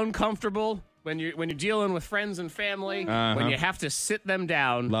 Sometimes it's uncomfortable when you're dealing with friends and family, when you have to sit them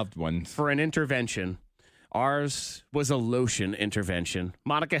down Loved ones. for an intervention. Ours was a lotion intervention.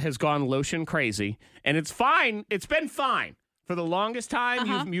 Monica has gone lotion crazy, and it's fine. It's been fine. For the longest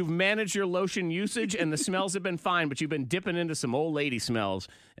time, you've managed your lotion usage, and the smells have been fine, but you've been dipping into some old lady smells,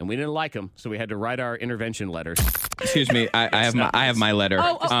 and we didn't like them, so we had to write our intervention letters. Excuse me. I have my letter.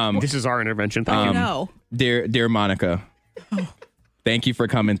 This is our intervention. Thank you. No. Dear Monica, thank you for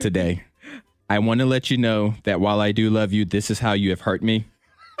coming today. I want to let you know that while I do love you, this is how you have hurt me.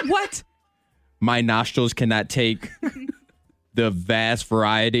 What? My nostrils cannot take the vast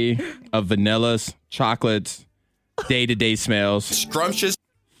variety of vanillas, chocolates, day-to-day smells. Scrumptious.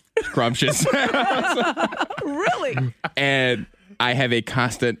 Really? And I have a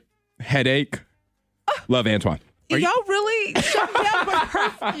constant headache. Love, Antoine. Y'all really shut down my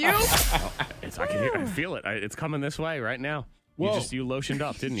perfume? I can hear, I feel it. It's coming this way right now. Whoa. You lotioned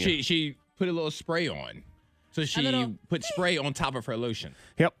up, didn't you? She put a little spray on. So she put spray on top of her lotion.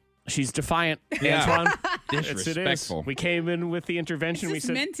 Yep. She's defiant, Yeah. Antoine. Disrespectful. It is. We came in with the intervention. It's We just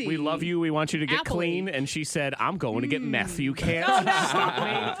said, minty. we love you. We want you to get Apple-y. clean. And she said, I'm going to get meth. You can't stop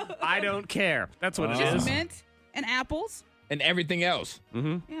me. I don't care. That's what it Just is. mint and apples. And everything else.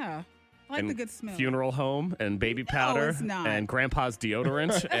 Yeah. I like And the good smell. funeral home and baby powder it's not. and grandpa's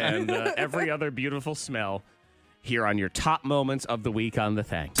deodorant and every other beautiful smell here on your top moments of the week on The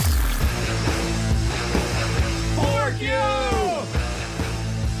Thang. Fork you!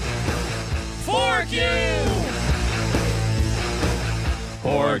 Fork you!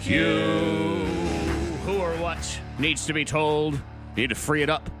 Fork you! Who or what needs to be told? You need to free it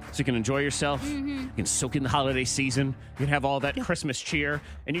up so you can enjoy yourself. You can soak in the holiday season. You can have all that Christmas cheer.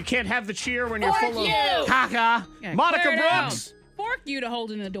 And you can't have the cheer when you're full of caca. Yeah, Monica clear it out. Brooks. Fork you to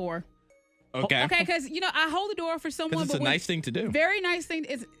hold in the door. Okay. Okay, because I hold the door for someone. Because it's a but when- nice thing to do. Very nice thing.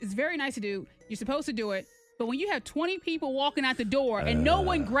 It's very nice to do. You're supposed to do it. But when you have 20 people walking out the door and no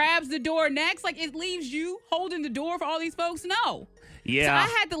one grabs the door next, like it leaves you holding the door for all these folks? No. Yeah.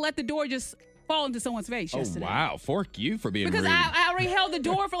 So I had to let the door just fall into someone's face Oh, yesterday. wow. Fork you for being Because rude. I already held the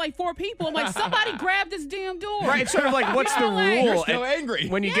door for like 4 people. I'm like, somebody grab this damn door. Right, it's sort of like, what's the know, like- rule? You're still And angry.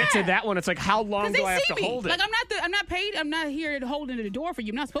 When you get to Yeah. that one, it's like, how long Because do I they have see to me. hold it? Like I'm not paid. I'm not here to hold into the door for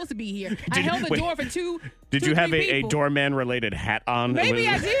you. I'm not supposed to be here. I held the wait. door for two. Did two, you have three a people. doorman-related hat on? Maybe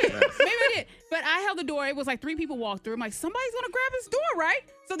I did. Maybe I did. But I held the door. It was like 3 people walked through. I'm like, somebody's gonna grab his door, right?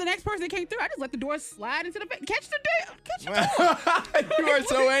 So the next person that came through, I just let the door slide into the catch the door. You are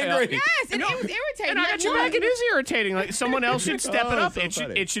so angry. Yes, and it was irritating. And I got your back. It is irritating. Like someone else should step it Oh, up. so It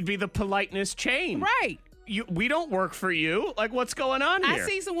funny. should be the politeness chain. Right. We don't work for you. Like, what's going on here? I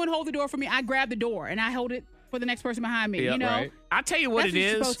see someone hold the door for me. I grab the door and I hold it for the next person behind me. Yeah, you know. right. I tell you what That's it what you're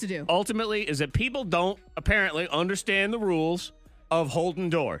is. supposed to do. Ultimately, is that people don't apparently understand the rules of holding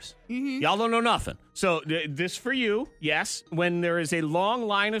doors. Y'all don't know nothing. So this for you, yes. When there is a long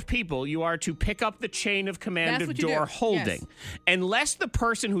line of people, you are to pick up the chain of command That's of what you door do. holding. Yes. Unless the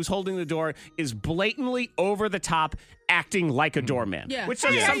person who's holding the door is blatantly over the top acting like a doorman. Yeah. Which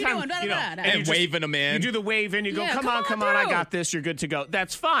Hey, how you sometimes, doing? Da, da, da, da. And you just- waving them in. You do the wave in, you go, Yeah, come on, I through. got this, you're good to go.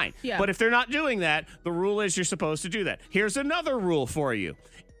 That's fine. Yeah. But if they're not doing that, the rule is you're supposed to do that. Here's another rule for you.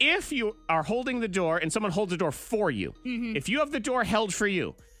 If you are holding the door and someone holds the door for you, if you have the door held for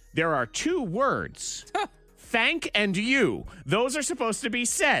you, there are 2 words. Thank and you. Those are supposed to be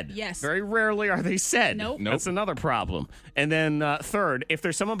said. Yes. Very rarely are they said. Nope. That's another problem. And then third, if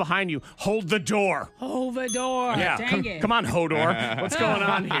there's someone behind you, hold the door. Hold the door. Yeah, Dang it. come on, Hodor. What's going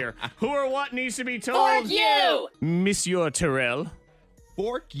on here? Who or what needs to be told? Fork you! Monsieur Terrell.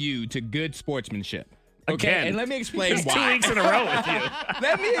 Fork you to good sportsmanship. Again. And let me explain It's why. 2 weeks in a row with you.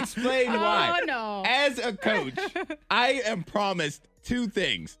 Let me explain why. Oh, no. As a coach, I am promised 2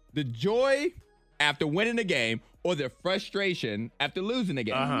 things: the joy after winning a game, or the frustration after losing a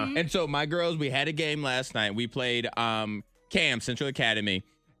game. And so my girls, we had a game last night. We played CAM, Central Academy.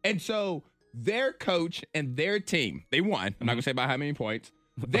 And so their coach and their team, they won. I'm not going to say by how many points.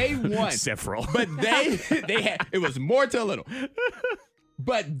 They won. Several. But they had, it was more to a little.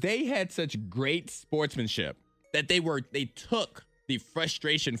 But they had such great sportsmanship that they took the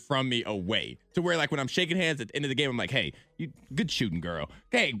frustration from me away, to where, like, when I'm shaking hands at the end of the game, I'm like, hey, you good shooting, girl.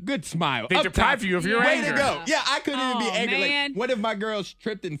 Hey, good smile. They Up deprived top. you of your Way anger. to go. Yeah, I couldn't even be Oh, angry. man. Like, what if my girls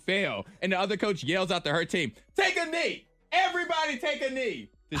tripped and fell, and the other coach yells out to her team, take a knee. Everybody take a knee,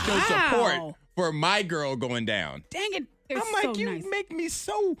 to show support for my girl going down. Dang it. They're I'm like, so you nice. make me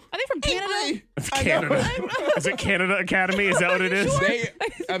so Are they from Canada? angry. It's I know. Canada. Is it Canada Academy? Is that what it is?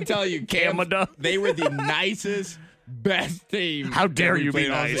 I'm telling you, Cam, Canada. they were the nicest, best team. How dare that we you be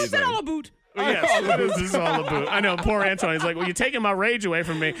played all nice. What's that season. all about? Yes, this is all about. I know, poor Antonio's like, well, you're taking my rage away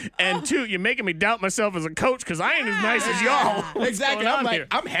from me, and 2, you're making me doubt myself as a coach because I ain't as nice as y'all. What's Exactly. going I'm on like, here?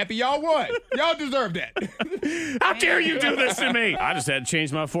 I'm happy y'all won. Y'all deserve that. How dare you do this to me? I just had to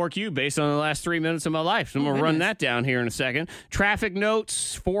change my fork you based on the last 3 minutes of my life. So I'm going to run that down here in a second. Traffic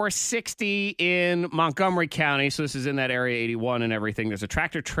notes, 460 in Montgomery County. So this is in that area, 81 and everything. There's a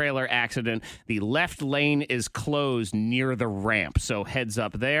tractor-trailer accident. The left lane is closed near the ramp, so heads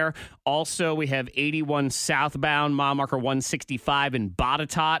up there. Also, we have 81 southbound, mile marker 165 in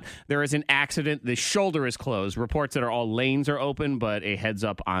Botetourt. There is an accident. The shoulder is closed. Reports that all lanes are open, but a heads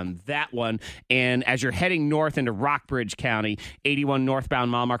up on that one. And as you're heading north into Rockbridge County, 81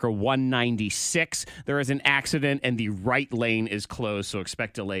 northbound, mile marker 196, there is an accident and the right lane is closed, so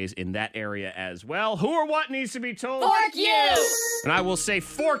expect delays in that area as well. Who or what needs to be told? Fork you! And I will say,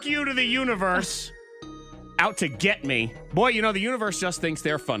 fork you to the universe. Out to get me. Boy, you know, the universe just thinks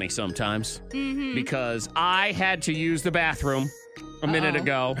they're funny sometimes. Because I had to use the bathroom a minute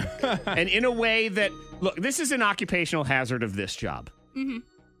ago. And in a way that, look, this is an occupational hazard of this job.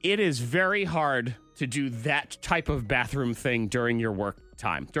 It is very hard to do that type of bathroom thing during your work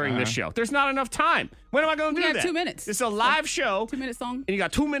time, during this show. There's not enough time. When am I going to We do got that? 2 minutes. It's a live show. 2-minute song. And you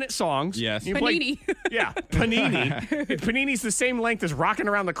got 2-minute songs. Yes. You Panini. yeah, Panini. Panini's the same length as rocking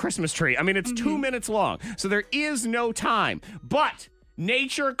around the Christmas tree. I mean, it's 2 minutes long. So there is no time. But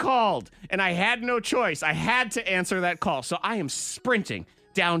nature called, and I had no choice. I had to answer that call. So I am sprinting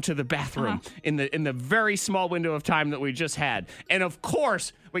down to the bathroom in the very small window of time that we just had. And of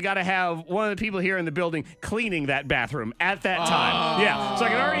course, we got to have one of the people here in the building cleaning that bathroom at that time. Yeah. So I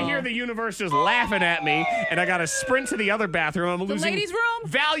can already hear the universe just laughing at me, and I got to sprint to the other bathroom. I'm losing ladies' room?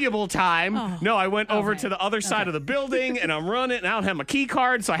 valuable time. No, I went over to the other side of the building, and I'm running, and I don't have my key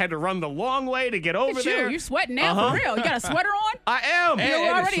card, so I had to run the long way to get over Look at there. you. You're sweating now for real. You got a sweater on? I am. You're And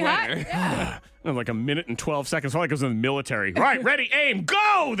a already sweater. hot? In like a minute and 12 seconds. Like I was in the military. Right, ready, aim,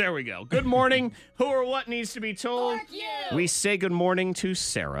 go! There we go. Good morning. Who or what needs to be told? We say good morning to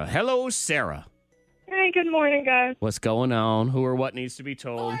Sarah. Hello, Sarah. Hey, good morning, guys. What's going on? Who or what needs to be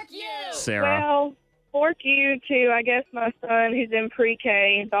told? Sarah. Well, fork you to, I guess, my son who's in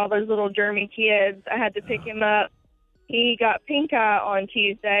pre-K, with all those little germy kids. I had to pick him up. He got pink eye on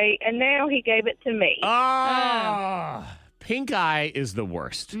Tuesday, and now he gave it to me. Pink eye is the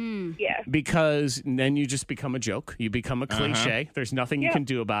worst. Yes. Because then you just become a joke. You become a cliche. There's nothing you can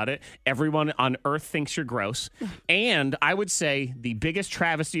do about it. Everyone on earth thinks you're gross. And I would say the biggest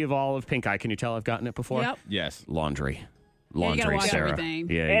travesty of all of pink eye, can you tell I've gotten it before? Yep. Yes. Laundry. Yeah, you gotta wash Sarah. everything.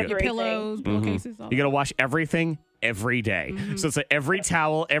 Yeah, you Everything. Pillows, pillowcases. all You got to wash everything every day. So it's like every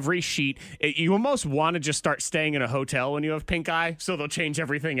towel, every sheet. You almost want to just start staying in a hotel when you have pink eye, so they'll change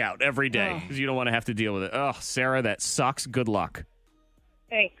everything out every day because you don't want to have to deal with it. Oh, Sarah, that sucks. Good luck.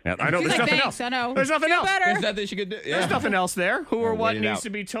 Thanks. Yeah, I know. She's There's like, nothing thanks, else. I know. There's nothing Feel else. better. There's nothing she could do. Yeah. There's nothing else there. Who or what wait it needs out. to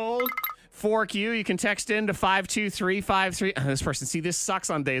be told? Fork you. You can text in to 52353. This person, see, this sucks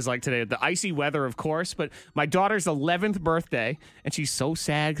on days like today. The icy weather, of course, but my daughter's 11th birthday, and she's so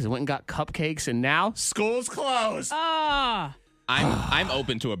sad because I went and got cupcakes, and now school's closed. Ah. I'm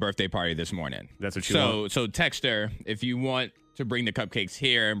open to a birthday party this morning. That's what you want. So text her if you want to bring the cupcakes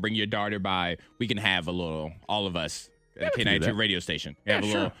here and bring your daughter by. We can have a little, all of us at the K92 radio station. Have a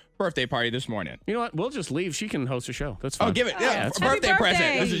little birthday party this morning. You know what? We'll just leave. She can host a show. That's fine. Oh, give it. Yeah, that's birthday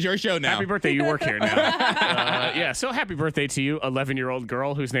present. This is your show now. Happy birthday. You work here now. So happy birthday to you, 11-year-old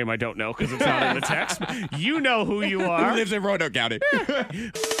girl whose name I don't know because it's not in the text. You know who you are. Who lives in Roanoke County.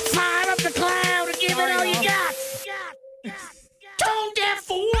 Fire up the cloud and give it all you got. Tone deaf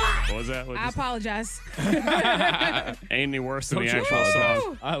for what? What was that? I apologize. Ain't any worse than the actual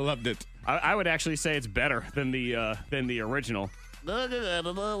song. I loved it. I would actually say it's better than the original. She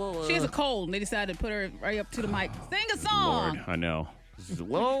has a cold, and they decided to put her right up to the mic. Sing a song.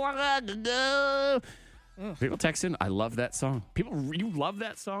 Lord, I know. People text in. I love that song. You love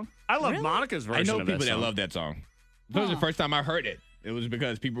that song? I love Monica's version. I know of people that that love that song. That was the first time I heard it. It was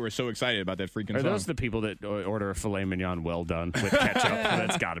because people were so excited about that freaking Are song. those the people that order a filet mignon well done with ketchup?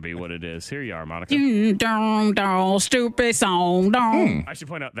 That's got to be what it is. Here you are, Monica. Stupid song. I should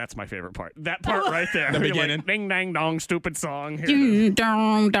point out that's my favorite part. That part right there. The You're beginning. Like, ding, dang, dong, stupid song. Here it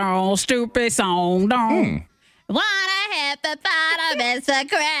is. Stupid song. Wanna hit the bottom, it's a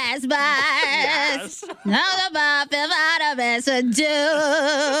Christmas. Yes. Know about the bottom, it's a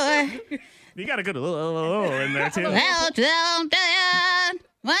do. You got a good in there, too. Well, don't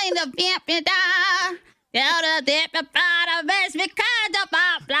when the pimp you down, down the dip the bottom, it's because of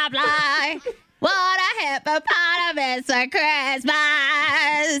blah, blah, blah. Wanna hit the bottom, it's a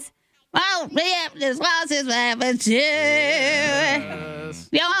Christmas. Oh, rip this was his weapon too.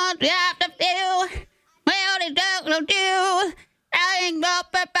 You don't have to do. Well, they don't do. I ain't up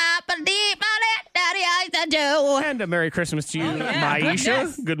about the deep on it. Daddy, I do. And a Merry Christmas to you, Maisha.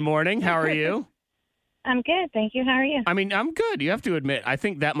 Goodness. Good morning. How are you? I'm good, thank you. How are you? I mean, I'm good. You have to admit, I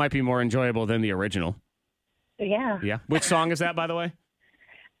think that might be more enjoyable than the original. Yeah. Yeah. Which song is that, by the way?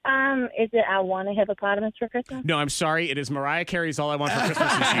 Is it I Want a Hippopotamus for Christmas? No, I'm sorry. It is Mariah Carey's All I Want for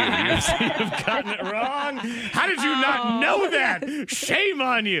Christmas Is You. You've gotten it wrong. How did you not know that? Shame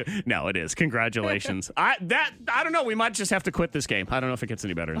on you. No, it is. Congratulations. I don't know. We might just have to quit this game. I don't know if it gets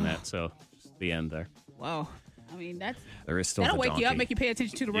any better than that. So, the end there. Whoa. I mean, There is still that'll the wake donkey. you up, make you pay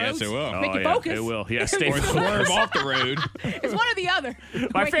attention to the roads. Yes, it will. Make you yeah, focus. It will. Yeah, stay Or swerve off the road. It's one or the other.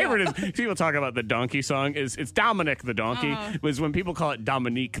 My Wake you favorite up. is people talk about the donkey song. It's Dominic the donkey. Was when people call it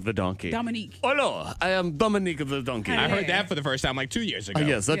Dominique the donkey. Dominique. Hello, I am Dominique the donkey. I heard that for the first time like 2 years ago.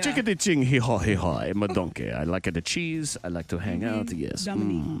 Yes, a Yeah. chickadee ching hee haw hee haw. I'm a donkey. I like the cheese. I like to hang out. Yes,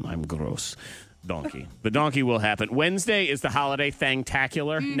 Dominique. I'm gross. Donkey. The donkey will happen. Wednesday is the holiday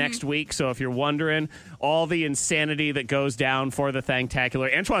Thangtacular next week. So if you're wondering, all the insanity that goes down for the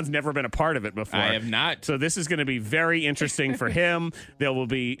Thangtacular, Antoine's never been a part of it before. I have not. So this is going to be very interesting for him. There will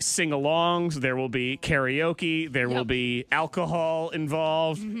be sing-alongs. There will be karaoke. There will be alcohol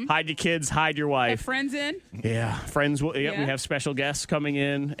involved. Hide your kids. Hide your Have wife. friends in. Yeah, friends will. Yeah, we Yeah. have special guests coming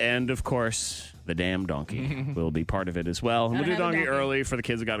in, and of course, the damn donkey will be part of it as well. And we'll do Gotta have a donkey donkey. early for the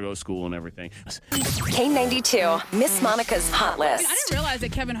kids that got to go to school and everything. K92, Miss Monica's Hot I List. didn't realize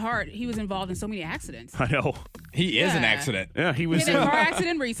that Kevin Hart, he was involved in so many accidents. I know. He is an Yeah. accident. Yeah, he He was. had a car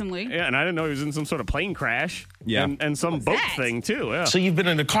accident recently. Yeah, and I didn't know he was in some sort of plane crash. Yeah. and some boat that? thing too. Yeah. So you've been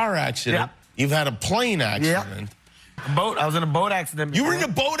in a car accident. Yep. You've had a plane accident. I was in a boat accident. You were in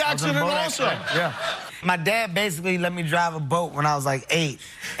before. a boat I was in a accident boat also? accident, Yeah. My dad basically let me drive a boat when I was like 8,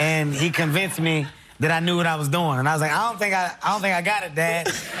 and he convinced me that I knew what I was doing. And I was like, I don't think I got it, Dad.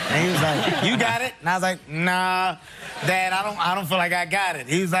 And he was like, you got it? And I was like, nah, Dad, I don't feel like I got it.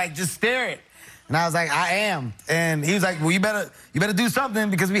 He was like, just steer it. And I was like, I am. And he was like, well, you better do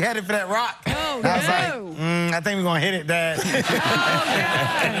something because we headed for that rock. Oh, and I was no. like, I think we're gonna hit it, Dad.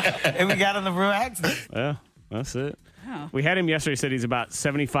 And we got in the real accident. Yeah, that's it. Oh. We had him yesterday. He said he's about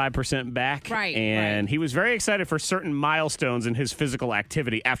 75% back. Right, And right. he was very excited for certain milestones in his physical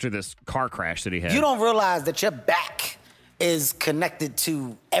activity after this car crash that he had. You don't realize that your back is connected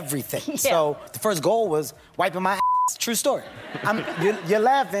to everything. So the first goal was wiping my ass. True story. You're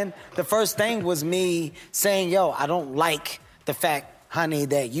laughing. The first thing was me saying, yo, I don't like the fact, honey,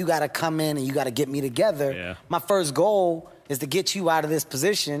 that you got to come in and you got to get me together. Yeah. My first goal is to get you out of this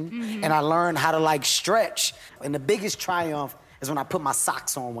position, and I learned how to, like, stretch. And the biggest triumph is when I put my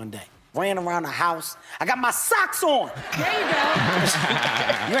socks on one day. Ran around the house. I got my socks on. There you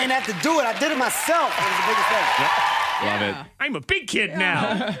go. You ain't have to do it. I did it myself. It was the biggest thing. Love it. I'm a big kid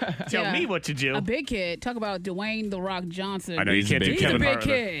now. Tell me what to do. A big kid. Talk about Dwayne The Rock Johnson. I know you can't do He's Kevin a big Hart.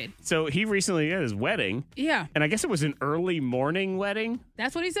 kid. So he recently had his wedding. Yeah. And I guess it was an early morning wedding.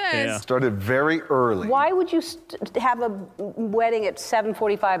 That's what he says. Yeah. Started very early. Why would you have a wedding at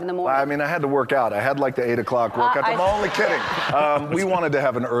 7:45 in the morning? I mean, I had to work out. I had like the 8 o'clock workout. I'm only kidding. We wanted to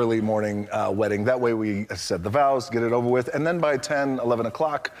have an early morning wedding. That way we said the vows, get it over with. And then by 10, 11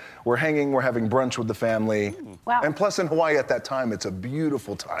 o'clock, we're hanging, we're having brunch with the family. Wow. And plus in Hawaii at that time, it's a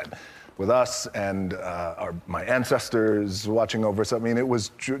beautiful time with us and my ancestors watching over us. I mean, it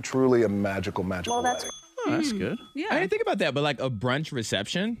was truly a magical wedding. Oh, that's good. Yeah. I didn't think about that, but like a brunch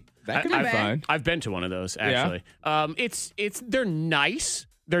reception, that could be fun. I've been to one of those, actually. They're nice.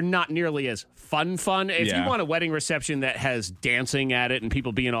 They're not nearly as fun. If you want a wedding reception that has dancing at it and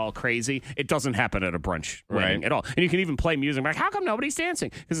people being all crazy, it doesn't happen at a brunch wedding at all. And you can even play music. Like, how come nobody's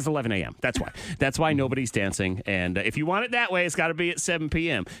dancing? Because it's 11 a.m. That's why. That's why nobody's dancing. And if you want it that way, it's got to be at 7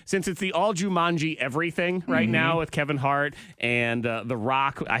 p.m. Since it's the all Jumanji everything right now with Kevin Hart and The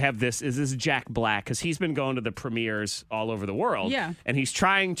Rock, I have this is Jack Black, because he's been going to the premieres all over the world. Yeah. And he's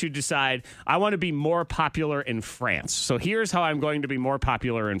trying to decide, I want to be more popular in France. So here's how I'm going to be more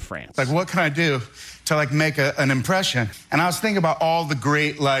popular in France. Like, what can I do to like make an impression? And I was thinking about all the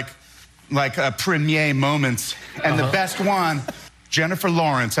great premiere moments, and the best one, Jennifer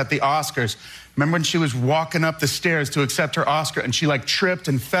Lawrence at the Oscars. Remember when she was walking up the stairs to accept her Oscar and she like tripped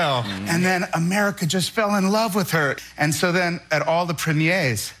and fell, and then America just fell in love with her. And so then at all the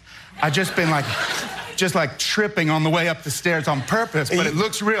premieres, I just been like tripping on the way up the stairs on purpose, but it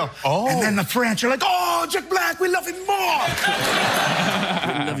looks real. Oh. And then the French are like, oh, Jack Black, we love him more.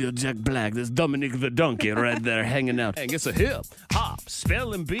 I love you, Jack Black. There's Dominic the Donkey right there hanging out. And it's a hip hop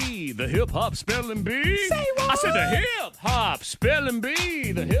spelling bee. The hip hop spelling bee. Say what? I said the hip hop spelling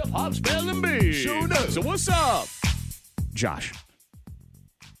bee. The hip hop spelling bee. Sure does. So what's up, Josh?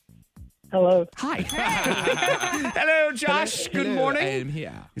 Hello. Hi. Hello, Josh. Good morning. I am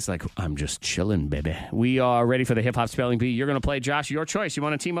here. He's like, I'm just chilling, baby. We are ready for the hip hop spelling bee. You're going to play, Josh. Your choice. You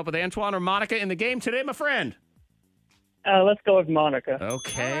want to team up with Antoine or Monica in the game today, my friend? Let's go with Monica.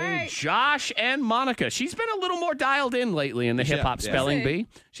 Okay, Josh and Monica. She's been a little more dialed in lately in the hip hop spelling bee.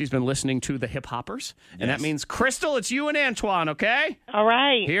 She's been listening to the hip hoppers, and that means Crystal. It's you and Antoine. Okay. All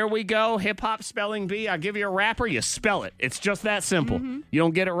right. Here we go. Hip hop spelling bee. I'll give you a rapper. You spell it. It's just that simple. You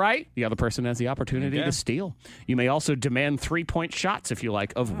don't get it right, the other person has the opportunity to steal. You may also demand 3-point shots if you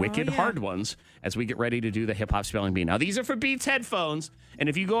like of wicked hard ones as we get ready to do the hip hop spelling bee. Now these are for Beats headphones, and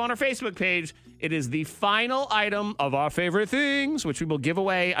if you go on our Facebook page, it is the final item of our favorite things, which we will give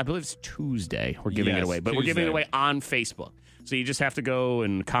away. I believe it's Tuesday. We're giving it away, but we're giving it away on Facebook. So you just have to go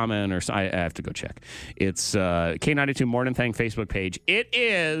and comment, or I have to go check. It's K92 Morning Thang Facebook page. It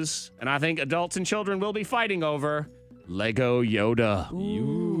is, and I think adults and children will be fighting over, Lego Yoda.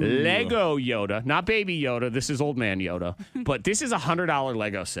 Lego Yoda. Not Baby Yoda. This is Old Man Yoda. But this is a $100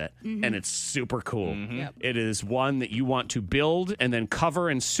 Lego set, and it's super cool. It is one that you want to build and then cover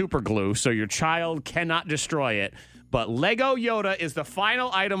in super glue so your child cannot destroy it. But Lego Yoda is the final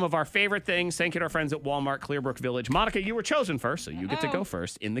item of our favorite things. Thank you to our friends at Walmart Clearbrook Village. Monica, you were chosen first, so you get to go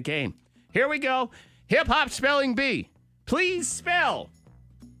first in the game. Here we go. Hip Hop Spelling Bee. Please spell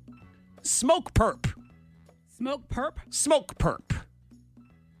Smoke Perp. Smoke Perp? Smoke Perp.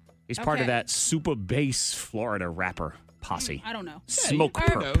 He's part of that super bass Florida rapper posse. I don't know. Smoke I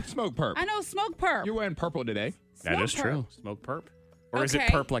Perp. know. Smoke Perp. I know Smoke Perp. You're wearing purple today. That is Perp. true. Smoke Perp. Or is it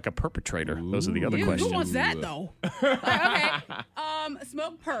Okay. perp like a perpetrator? Those are the other Ew, questions. who wants that though? Okay.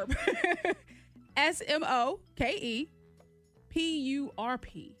 Smoke Perp. SMOKEPURP.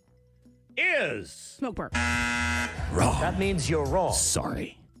 Is Smoke Perp. wrong. That means you're wrong.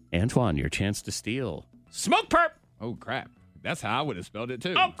 Sorry. Antoine, your chance to steal. Smoke Perp. Oh, crap. That's how I would have spelled it,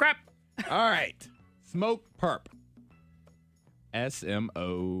 too. Oh, crap. All right. Smoke Perp.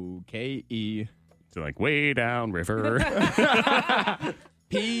 SMOKE. So like way down river.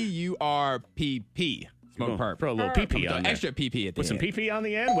 PURPP. Smoke Perp. Throw a little pee-pee on there. Extra PP at the Put some end. pee-pee on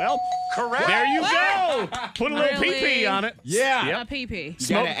the end. Well, Correct. there you go. Put a little Really? pee-pee on it. Yeah. Yep. A PP.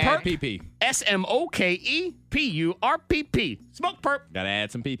 Smoke Gotta add Perp. PP. SMOKEPURPP. Smoke Perp. Gotta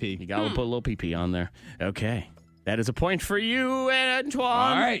add some PP. You gotta put a little pee-pee on there. Okay. That is a point for you, Antoine.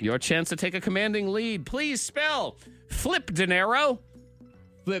 All right. Your chance to take a commanding lead. Please spell Flip Dinero.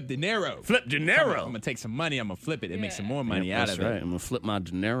 Flip dinero. Flip dinero. I'm gonna take some money. I'm gonna flip it and make some more money Yep, out that's of right. it. I'm going to flip my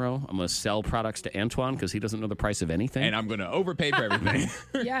dinero. I'm going to sell products to Antoine because he doesn't know the price of anything. And I'm gonna overpay for everything.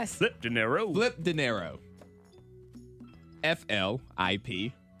 Yes. Flip dinero. Flip dinero. FLIPDINERO.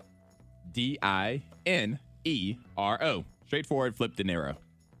 Straightforward flip dinero.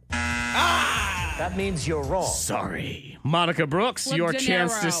 That means you're wrong. Sorry. Monica Brooks, Flip your dinero.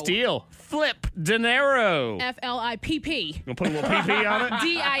 chance to steal. Flip dinero. FLIPP. Gonna put a little PP on it?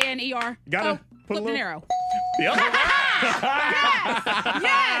 DINER. Gotta put a Flip little- dinero. Yep. Yes.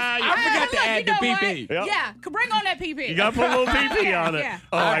 I forgot to add the PP. Yep. Yeah, bring on that PP. You gotta put a little PP on it. Yeah.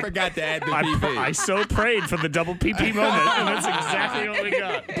 Oh, I forgot to add the PP. I so prayed for the double PP moment, and that's exactly what we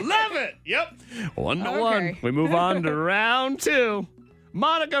got. Love it. Yep. 1-1. We move on to round 2.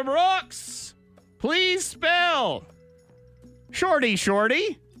 Monica Brooks, please spell Shorty.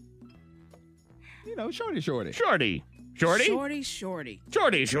 Shorty. Shorty. Shorty.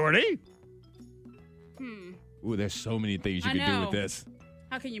 Ooh, there's so many things you I can do know. with this.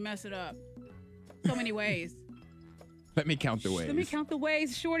 How can you mess it up? So many ways. Let me count the ways. Let me count the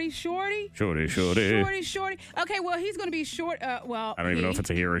ways. Shorty. Shorty. Okay, well, he's going to be short. Well, I don't even know if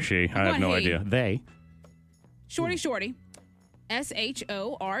it's a he or a she. I have going no he. idea. They. Shorty. SHORTY.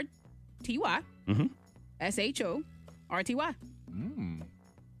 Mm-hmm.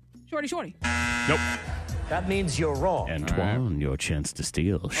 SHORTY. Shorty. Nope. That means you're wrong. Antoine, your chance to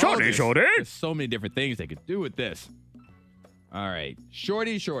steal. Shorty. There's so many different things they could do with this. All right.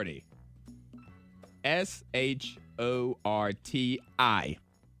 Shorty. SHORTI. SHORTI.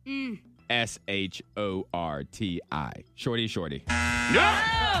 Shorty.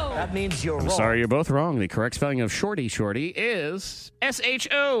 That means you're I'm wrong. sorry, you're both wrong. The correct spelling of Shorty is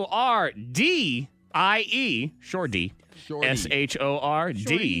SHORDIE. Shorty. SHORDIE.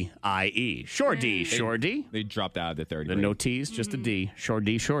 Shorty. They dropped out of the third The grade. no T's, just a D.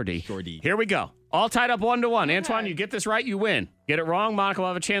 Shorty. Here we go. All tied up 1-1. Antoine, you get this right, you win. Get it wrong, Monica will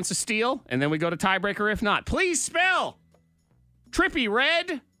have a chance to steal, and then we go to tiebreaker if not. Please spell Trippy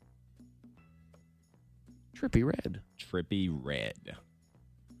Red. Trippy Red.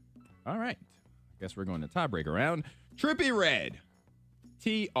 All right. Guess we're going to tiebreaker round. Trippy Red.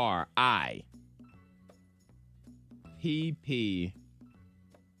 TRIPPIRED.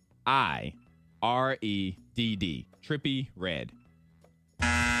 Trippy Red.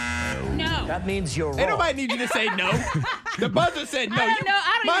 No. That means you're wrong. Ain't nobody need you to say no. The buzzer said no. I don't know.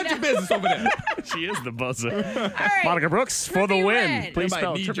 Mind your business over there. She is the buzzer. All right. Monica Brooks for the Trippy win. Red. Please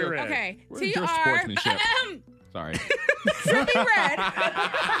spell Everybody needs Trippy your- Red. Okay. Where's your sportsmanship? Sorry. Trippy Red.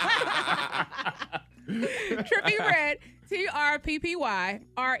 Trippy Red.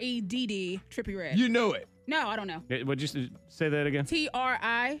 TRPPYREDD. Trippy Red. You know it. No, I don't know. Would you say that again?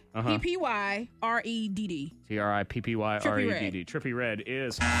 TRIPPYREDD. TRIPPYREDD. Trippy Red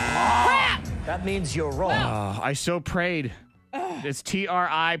is. That means you're wrong. I so prayed. It's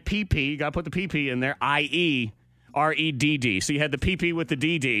TRIPP. You got to put the PP in there. IEREDD. So you had the PP with the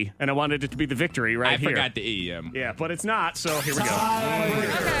DD, and I wanted it to be the victory right here. I forgot the E. Yeah, but it's not, so here we go.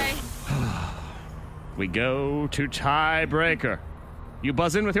 Okay. We go to tiebreaker. You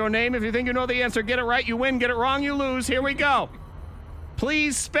buzz in with your name if you think you know the answer. Get it right, you win. Get it wrong, you lose. Here we go.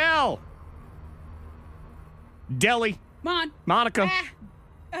 Please spell Deli. Come on. Monica.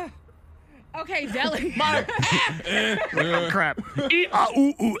 Okay, Deli. Crap.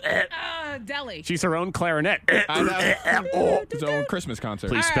 Deli. She's her own clarinet. It's own Christmas concert.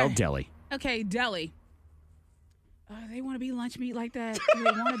 Please All spell right. Deli. Okay, Deli. They want to be lunch meat like that. They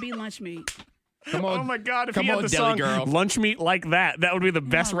want to be lunch meat. Come on. Oh my God! If Come he had on, the Deli song girl. "Lunch Meat" like that, that would be the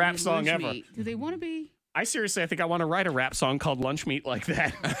best rap song Lunch ever. meat. Do they want to be? I seriously, I think I want to write a rap song called "Lunch Meat" like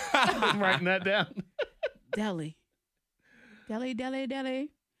that. I'm writing that down. Deli.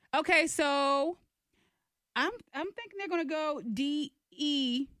 Okay, so I'm thinking they're gonna go DE.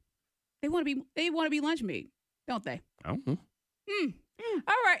 They want to be lunch meat, don't they? Oh. All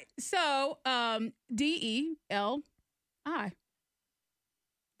right, so DELI.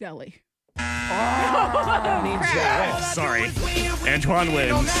 Deli. That means you're wrong. Sorry, Antoine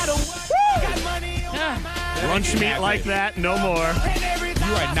wins. Lunch meat like that, no more.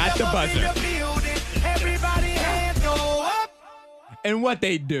 You are not the buzzer. And what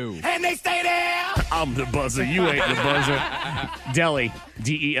they do. And they stay there. I'm the buzzer. You ain't the buzzer. Deli.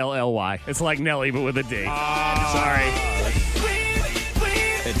 DELLY. It's like Nelly, but with a D. Sorry.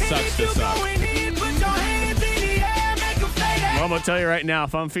 It sucks to suck. Well, I'm going to tell you right now,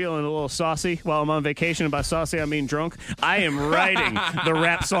 if I'm feeling a little saucy while I'm on vacation, and by saucy I mean drunk, I am writing the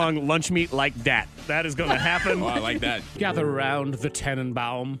rap song Lunch Meat Like That. That is going to happen. Oh, I like that. Gather around the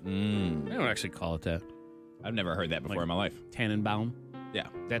Tannenbaum. They don't actually call it that. I've never heard that before in my life. Tannenbaum. Yeah.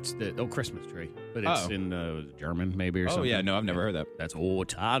 That's the Christmas tree. But it's in German maybe or something. Oh, yeah. No, I've never heard that. That's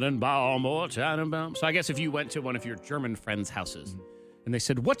Tannenbaum, Tannenbaum. So I guess if you went to one of your German friends' houses and they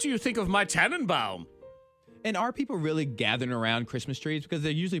said, "What do you think of my Tannenbaum?" And are people really gathering around Christmas trees? Because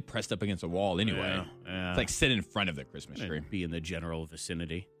they're usually pressed up against a wall anyway. Yeah. It's like sit in front of the Christmas tree. Be in the general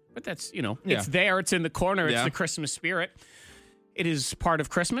vicinity. But that's, it's there. It's in the corner. It's Yeah. the Christmas spirit. It is part of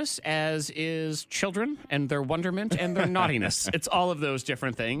Christmas, as is children and their wonderment and their naughtiness. It's all of those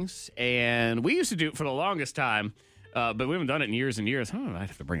different things. And we used to do it for the longest time, but we haven't done it in years and years. I'd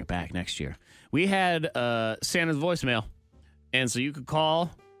have to bring it back next year. We had Santa's voicemail. And so you could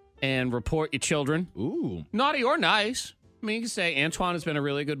call and report your children. Ooh. Naughty or nice. I mean, you can say, Antoine has been a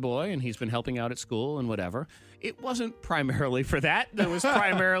really good boy, and he's been helping out at school and whatever. It wasn't primarily for that. It was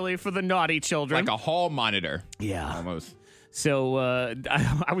primarily for the naughty children. Like a hall monitor. Yeah. Almost. So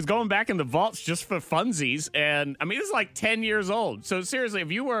I was going back in the vaults just for funsies. And, I mean, this is like 10 years old. So, seriously,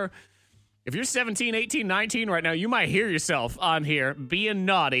 if you're 17, 18, 19 right now, you might hear yourself on here being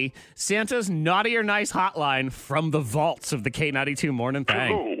naughty. Santa's Naughty or Nice hotline from the vaults of the K92 Morning Thing.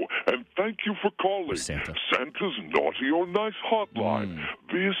 Hello, and thank you for calling Santa's Naughty or Nice hotline.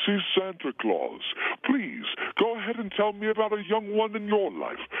 This is Santa Claus. Please, go ahead and tell me about a young one in your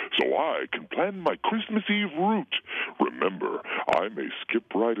life so I can plan my Christmas Eve route. Remember, I may skip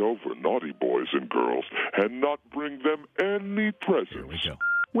right over naughty boys and girls and not bring them any presents. Here we go.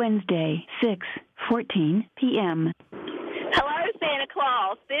 Wednesday, 6:14 p.m. Hello, Santa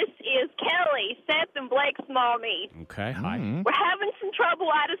Claus. This is Kelly, Seth and Blake's mommy. Okay, hi. We're having some trouble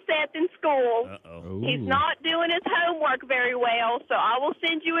out of Seth in school. He's not doing his homework very well, so I will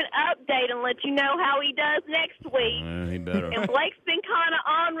send you an update and let you know how he does next week. He better. And Blake's been kind of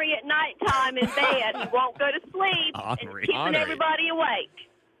ornery at nighttime in bed. He won't go to sleep and keeping everybody awake.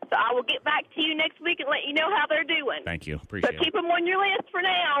 So I will get back to you next week and let you know how they're doing. Thank you. So Appreciate it. keep them on your list for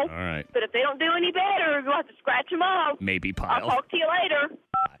now. All right. But if they don't do any better, you'll have to scratch them off. Maybe I'll pile. talk to you later.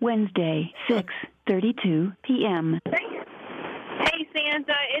 Wednesday, 6:32 p.m. Hey,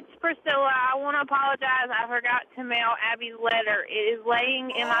 Santa, it's Priscilla. I want to apologize. I forgot to mail Abby's letter. It is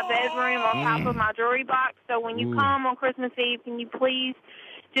laying in my bedroom on top of my jewelry box. So when you come on Christmas Eve, can you please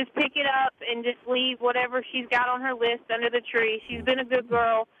just pick it up and just leave whatever she's got on her list under the tree? She's been a good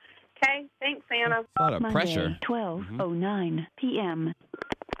girl. Okay? Thanks, Santa. A lot of Monday, pressure. 12:09 p.m.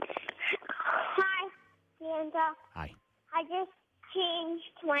 Hi, Santa. Hi. I just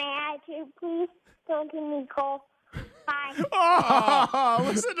changed my attitude. Please don't give me cold. Bye. Oh,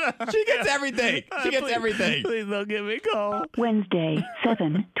 listen to her. She gets everything. She gets Please- everything. Please don't give me cold. Wednesday,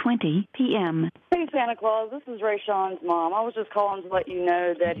 7:20 p.m. Hey, Santa Claus. This is Ray Sean's mom. I was just calling to let you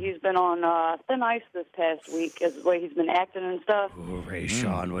know that he's been on thin ice this past week as the way he's been acting and stuff. Oh, Ray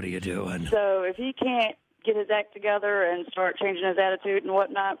Sean, what are you doing? So if he can't get his act together and start changing his attitude and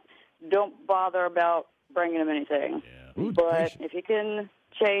whatnot, don't bother about bringing him anything. But if he can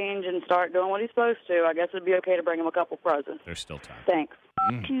change and start doing what he's supposed to, I guess it'd be okay to bring him a couple presents. There's still time. Thanks.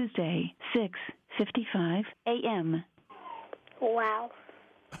 Tuesday, 6:55 a.m. Wow.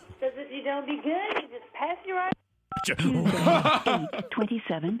 Because if you don't be good, you just pass your eye. Tuesday,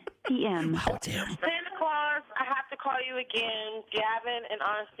 8:27 p.m. Santa Claus, I have to call you again. Gavin and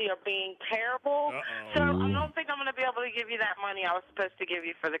Honesty are being terrible. So I don't think I'm going to be able to give you that money I was supposed to give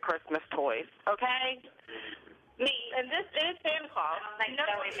you for the Christmas toys. Okay? Me. And this is Santa Claus. I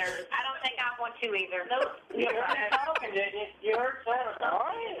don't think I want to either. Nope. You heard him talking, didn't you? You heard Santa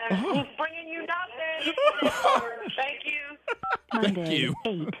talking. He's bringing you nothing. Thank you. Monday,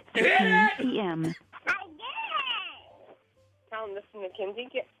 8:15 p.m. Tell him this is Mackenzie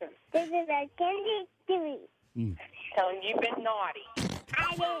Gibson. This is a Kenzie Dewey. Tell him you've been naughty.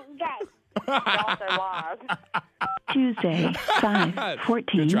 I didn't go. Also lies. Tuesday,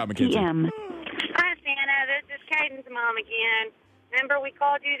 5:14 p.m. Hi, Santa. This is Caden's mom again. Remember we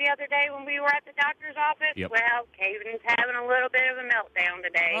called you the other day when we were at the doctor's office? Yep. Well, Caden's having a little bit of a meltdown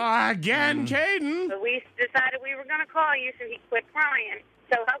today. Again, Caden. So we decided we were going to call you so he'd quit crying.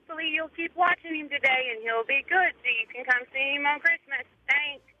 So hopefully you'll keep watching him today and he'll be good so you can come see him on Christmas.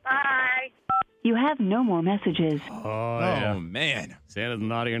 Thanks. Bye. You have no more messages. Oh, yeah. Man. Santa's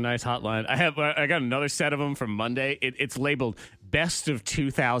Naughty or Nice hotline. I got another set of them from Monday. It's labeled Best of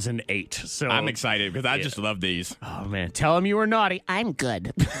 2008. So I'm excited because I just love these. Oh, man. Tell him you were naughty. I'm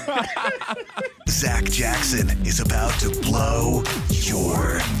good. Zach Jackson is about to blow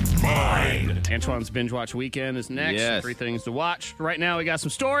your mind. Antoine's Binge Watch Weekend is next. Yes. 3 things to watch. Right now, we got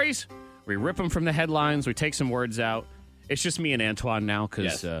some stories. We rip them from the headlines. We take some words out. It's just me and Antoine now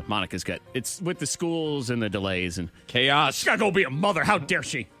because Monica's it's with the schools and the delays and chaos. She's got to go be a mother. How dare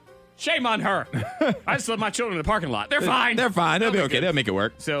she? Shame on her. I just left my children in the parking lot. They're fine. They're fine. They'll be okay. They'll make it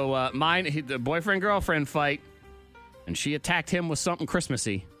work. So the boyfriend-girlfriend fight, and she attacked him with something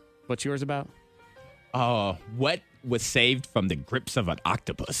Christmassy. What's yours about? What was saved from the grips of an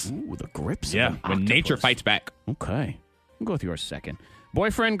octopus? Ooh, the grips of of an octopus. when nature fights back. Okay. We'll go with yours second.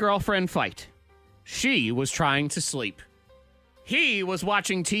 Boyfriend-girlfriend fight. She was trying to sleep. He was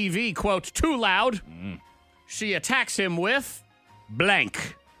watching TV, quote, too loud. She attacks him with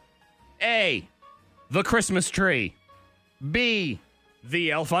blank. A, the Christmas tree. B,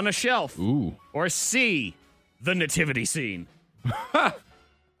 the elf on a shelf. Ooh. Or C, the nativity scene.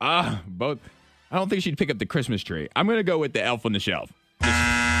 Both. I don't think she'd pick up the Christmas tree. I'm going to go with the elf on the shelf.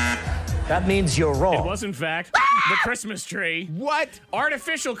 That means you're wrong. It was, in fact, the Christmas tree. What?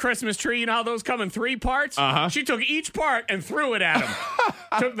 Artificial Christmas tree. You know how those come in 3 parts? Uh-huh. She took each part and threw it at him.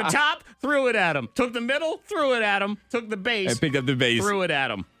 Took the top, threw it at him. Took the middle, threw it at him. Took the base, I picked up the base. threw it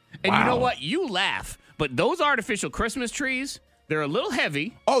at him. And you know what? You laugh, but those artificial Christmas trees, they're a little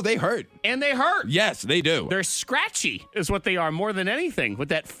heavy. Oh, they hurt. And they hurt. Yes, they do. They're scratchy is what they are more than anything with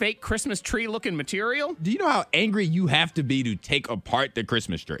that fake Christmas tree looking material. Do you know how angry you have to be to take apart the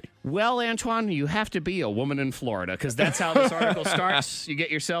Christmas tree? Well, Antoine, you have to be a woman in Florida because that's how this article starts. You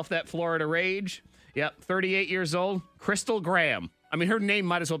get yourself that Florida rage. Yep, 38 years old, Crystal Graham. I mean, her name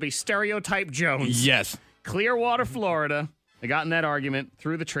might as well be Stereotype Jones. Yes. Clearwater, Florida. They got in that argument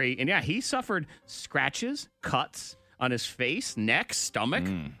through the tree. And yeah, he suffered scratches, cuts on his face, neck, stomach.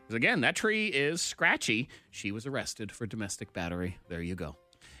 'Cause again, that tree is scratchy. She was arrested for domestic battery. There you go.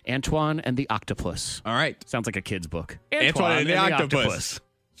 Antoine and the Octopus. All right. Sounds like a kid's book. Antoine and the Octopus.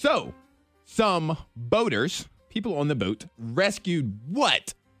 So, some boaters, people on the boat, rescued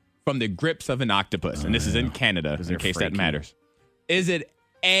what from the grips of an octopus? And this is in Canada, in case that matters. Is it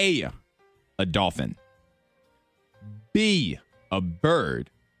A, a dolphin, B, a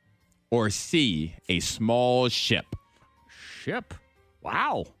bird, or C, a small ship? Ship?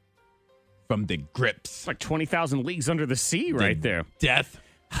 Wow. From the grips. It's like 20,000 leagues under the sea right there. Death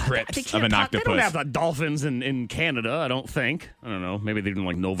grips of an octopus. They don't have the dolphins in Canada, I don't think. I don't know. Maybe they do in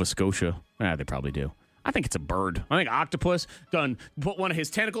like Nova Scotia. They probably do. I think it's a bird. I think octopus put one of his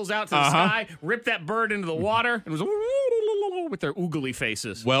tentacles out to the sky, ripped that bird into the water, and was with their oogly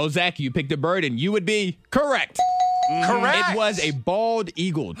faces. Well, Zach, you picked a bird, and you would be correct. Correct. It was a bald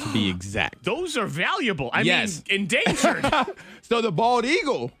eagle, to be exact. Those are valuable. I mean, endangered. So the bald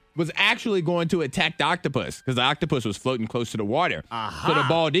eagle was actually going to attack the octopus because the octopus was floating close to the water. So the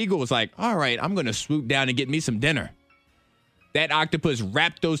bald eagle was like, all right, I'm going to swoop down and get me some dinner. That octopus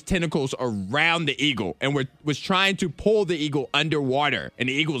wrapped those tentacles around the eagle and was trying to pull the eagle underwater. And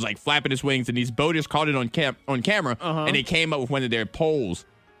the eagle was like flapping his wings, and these boaters caught it on camera, and they came up with one of their poles,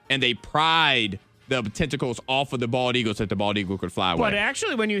 and they pried the tentacles off of the bald eagle so that the bald eagle could fly away. But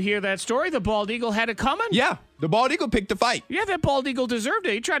actually, when you hear that story, the bald eagle had it coming. Yeah, the bald eagle picked the fight. Yeah, that bald eagle deserved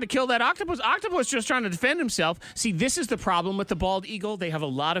it. He tried to kill that octopus. Octopus just trying to defend himself. See, this is the problem with the bald eagle. They have a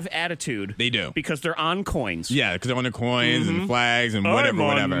lot of attitude. They do. Because they're on coins. Yeah, because they're on the coins and flags and whatever.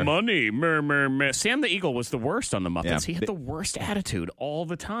 I'm on money. Sam the Eagle was the worst on the Muppets. Yeah. He had the worst attitude all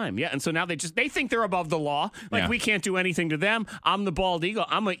the time. Yeah, and so now they think they're above the law. Like, we can't do anything to them. I'm the bald eagle.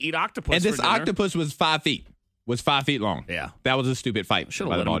 I'm going to eat octopus And this for dinner. octopus was 5 feet. Was 5 feet long. Yeah. That was a stupid fight. Should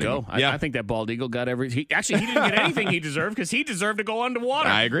have let him go. I think that bald eagle got he didn't get anything he deserved because he deserved to go underwater.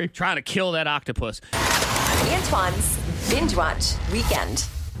 I agree. Trying to kill that octopus. Antoine's Binge Watch Weekend.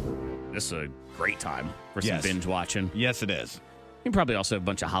 This is a great time for some binge watching. Yes, it is. You can probably also have a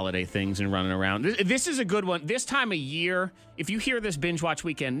bunch of holiday things and running around. This is a good one. This time of year, if you hear this binge watch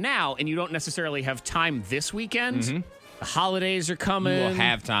weekend now and you don't necessarily have time this weekend, the holidays are coming. You will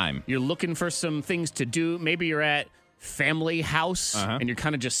have time. You're looking for some things to do. Maybe you're at family house and you're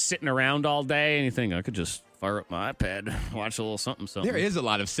kind of just sitting around all day and you think, I could just fire up my iPad, watch a little something. There is a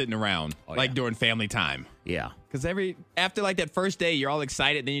lot of sitting around, during family time. Yeah. Because after like that first day, you're all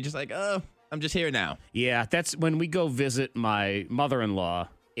excited. Then you're just like, oh, I'm just here now. Yeah, that's when we go visit my mother-in-law,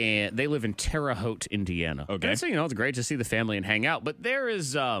 and they live in Terre Haute, Indiana. Okay. And so, it's great to see the family and hang out. But there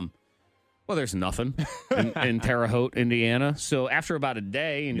is, there's nothing in Terre Haute, Indiana. So after about a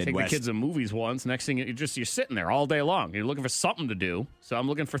day, and you take the kids to movies once, next thing you're sitting there all day long. You're looking for something to do. So I'm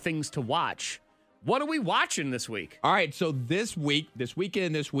looking for things to watch. What are we watching this week? All right, so this week, if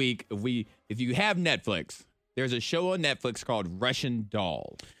you have Netflix, there's a show on Netflix called Russian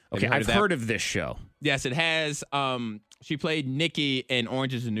Doll. Okay, I've heard of this show. Yes, it has. She played Nikki in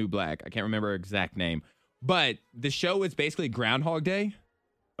Orange is the New Black. I can't remember her exact name. But the show is basically Groundhog Day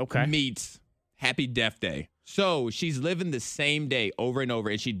meets Happy Death Day. So she's living the same day over and over,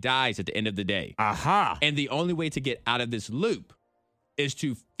 and she dies at the end of the day. Aha. And the only way to get out of this loop is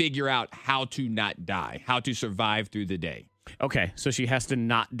to figure out how to not die, how to survive through the day. Okay, so she has to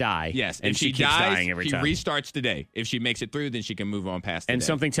not die. Yes, and if she keeps dies, dying every she time. restarts the day. If she makes it through, then she can move on past the And day.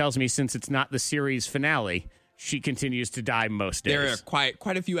 something tells me since it's not the series finale, she continues to die most days. There are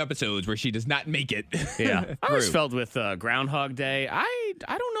quite a few episodes where she does not make it. Yeah, I always felt with Groundhog Day, I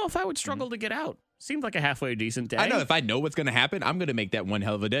don't know if I would struggle to get out. seemed like a halfway decent day. I know if I know what's going to happen, I'm going to make that one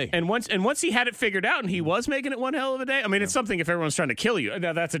hell of a day. And once he had it figured out and he was making it one hell of a day, I mean, it's something if everyone's trying to kill you.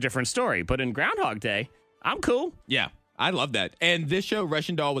 Now, that's a different story. But in Groundhog Day, I'm cool. Yeah, I love that. And this show,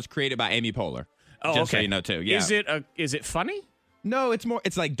 Russian Doll, was created by Amy Poehler. Oh, just okay. so you know, too. Yeah. Is it funny? No,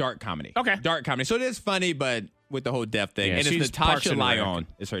 it's like dark comedy. Okay. Dark comedy. So it is funny, but with the whole death thing. Yeah, and it's she's Parks Natasha and Lyon American.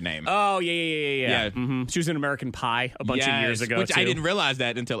 is her name. Oh, yeah. Mm-hmm. She was in American Pie a bunch of years ago, which too. I didn't realize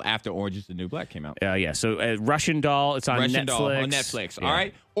that until after Orange is the New Black came out. Yeah. So Russian Doll, it's on Russian Netflix. Doll on Netflix. Yeah. All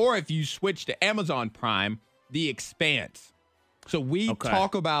right. Or if you switch to Amazon Prime, The Expanse. So we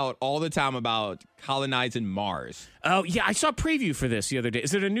talk about all the time about colonizing Mars. Oh, yeah. I saw a preview for this the other day.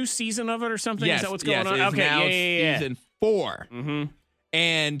 Is it a new season of it or something? Yes, Is that what's going on? It's Okay. now Yeah. season 4. Mm-hmm.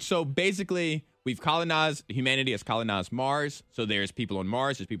 And so basically, humanity has colonized Mars. So there's people on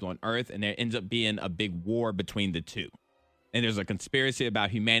Mars, there's people on Earth, and there ends up being a big war between the two. And there's a conspiracy about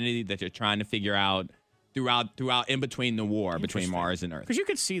humanity that they're trying to figure out throughout in between the war between Mars and Earth. Because you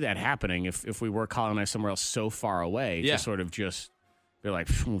could see that happening if we were colonized somewhere else so far away Yeah. to sort of just be like,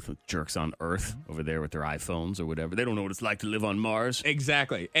 jerks on Earth over there with their iPhones or whatever. They don't know what it's like to live on Mars.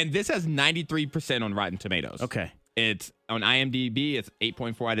 Exactly. And this has 93% on Rotten Tomatoes. Okay. It's on IMDb, it's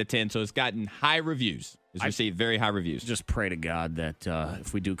 8.4 out of 10, so it's gotten high reviews. It's received very high reviews. Just pray to God that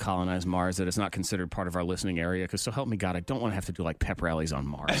if we do colonize Mars, that it's not considered part of our listening area. Because so help me God, I don't want to have to do like pep rallies on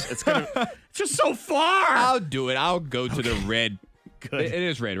Mars. It's just so far. I'll do it. I'll go to the red. Good. It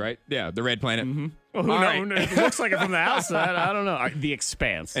is red, right? Yeah, the red planet. Mm-hmm. Well, who knows? It looks like it from the outside. I don't know. The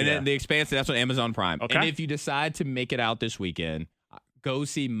Expanse. And then The Expanse, that's on Amazon Prime. Okay. And if you decide to make it out this weekend, go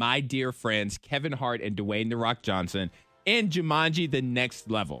see my dear friends Kevin Hart and Dwayne The Rock Johnson in Jumanji: The Next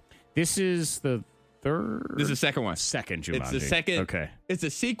Level. This is the third? This is the second one. Second Jumanji. It's the second. Okay. It's a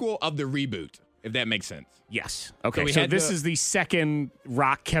sequel of the reboot, if that makes sense. Yes. Okay. we So had this is the second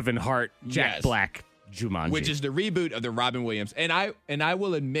Rock, Kevin Hart, Jack Yes. Black Jumanji. Which is the reboot of the Robin Williams. And I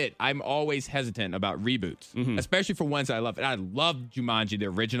will admit, I'm always hesitant about reboots, especially for ones I love. And I love Jumanji, the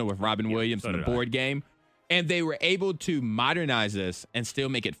original with Robin Williams and the board game. And they were able to modernize this and still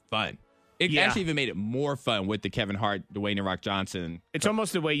make it fun. It actually even made it more fun with the Kevin Hart, Dwayne The Rock Johnson. It's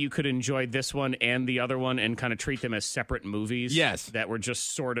almost a way you could enjoy this one and the other one and kind of treat them as separate movies. Yes. That were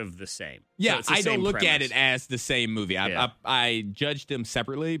just sort of the same. Yeah, So it's the I don't same look at premise. it as the same movie. I judged them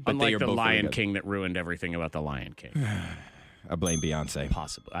separately, but Unlike they are the both very Lion good. King that ruined everything about the Lion King. I blame Beyonce.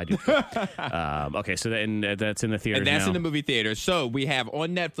 Possibly. I do. Okay, so that's in the theater. And that's now. in the movie theater. So we have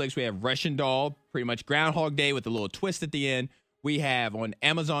on Netflix, we have Russian Doll, pretty much Groundhog Day with a little twist at the end. We have on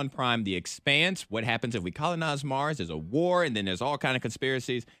Amazon Prime The Expanse. What happens if we colonize Mars? There's a war, and then there's all kind of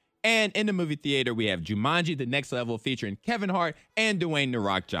conspiracies. And in the movie theater, we have Jumanji: The Next Level featuring Kevin Hart and Dwayne The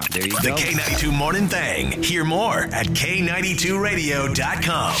Rock Johnson. The K92 Morning Thing. Hear more at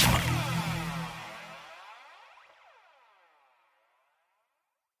K92Radio.com.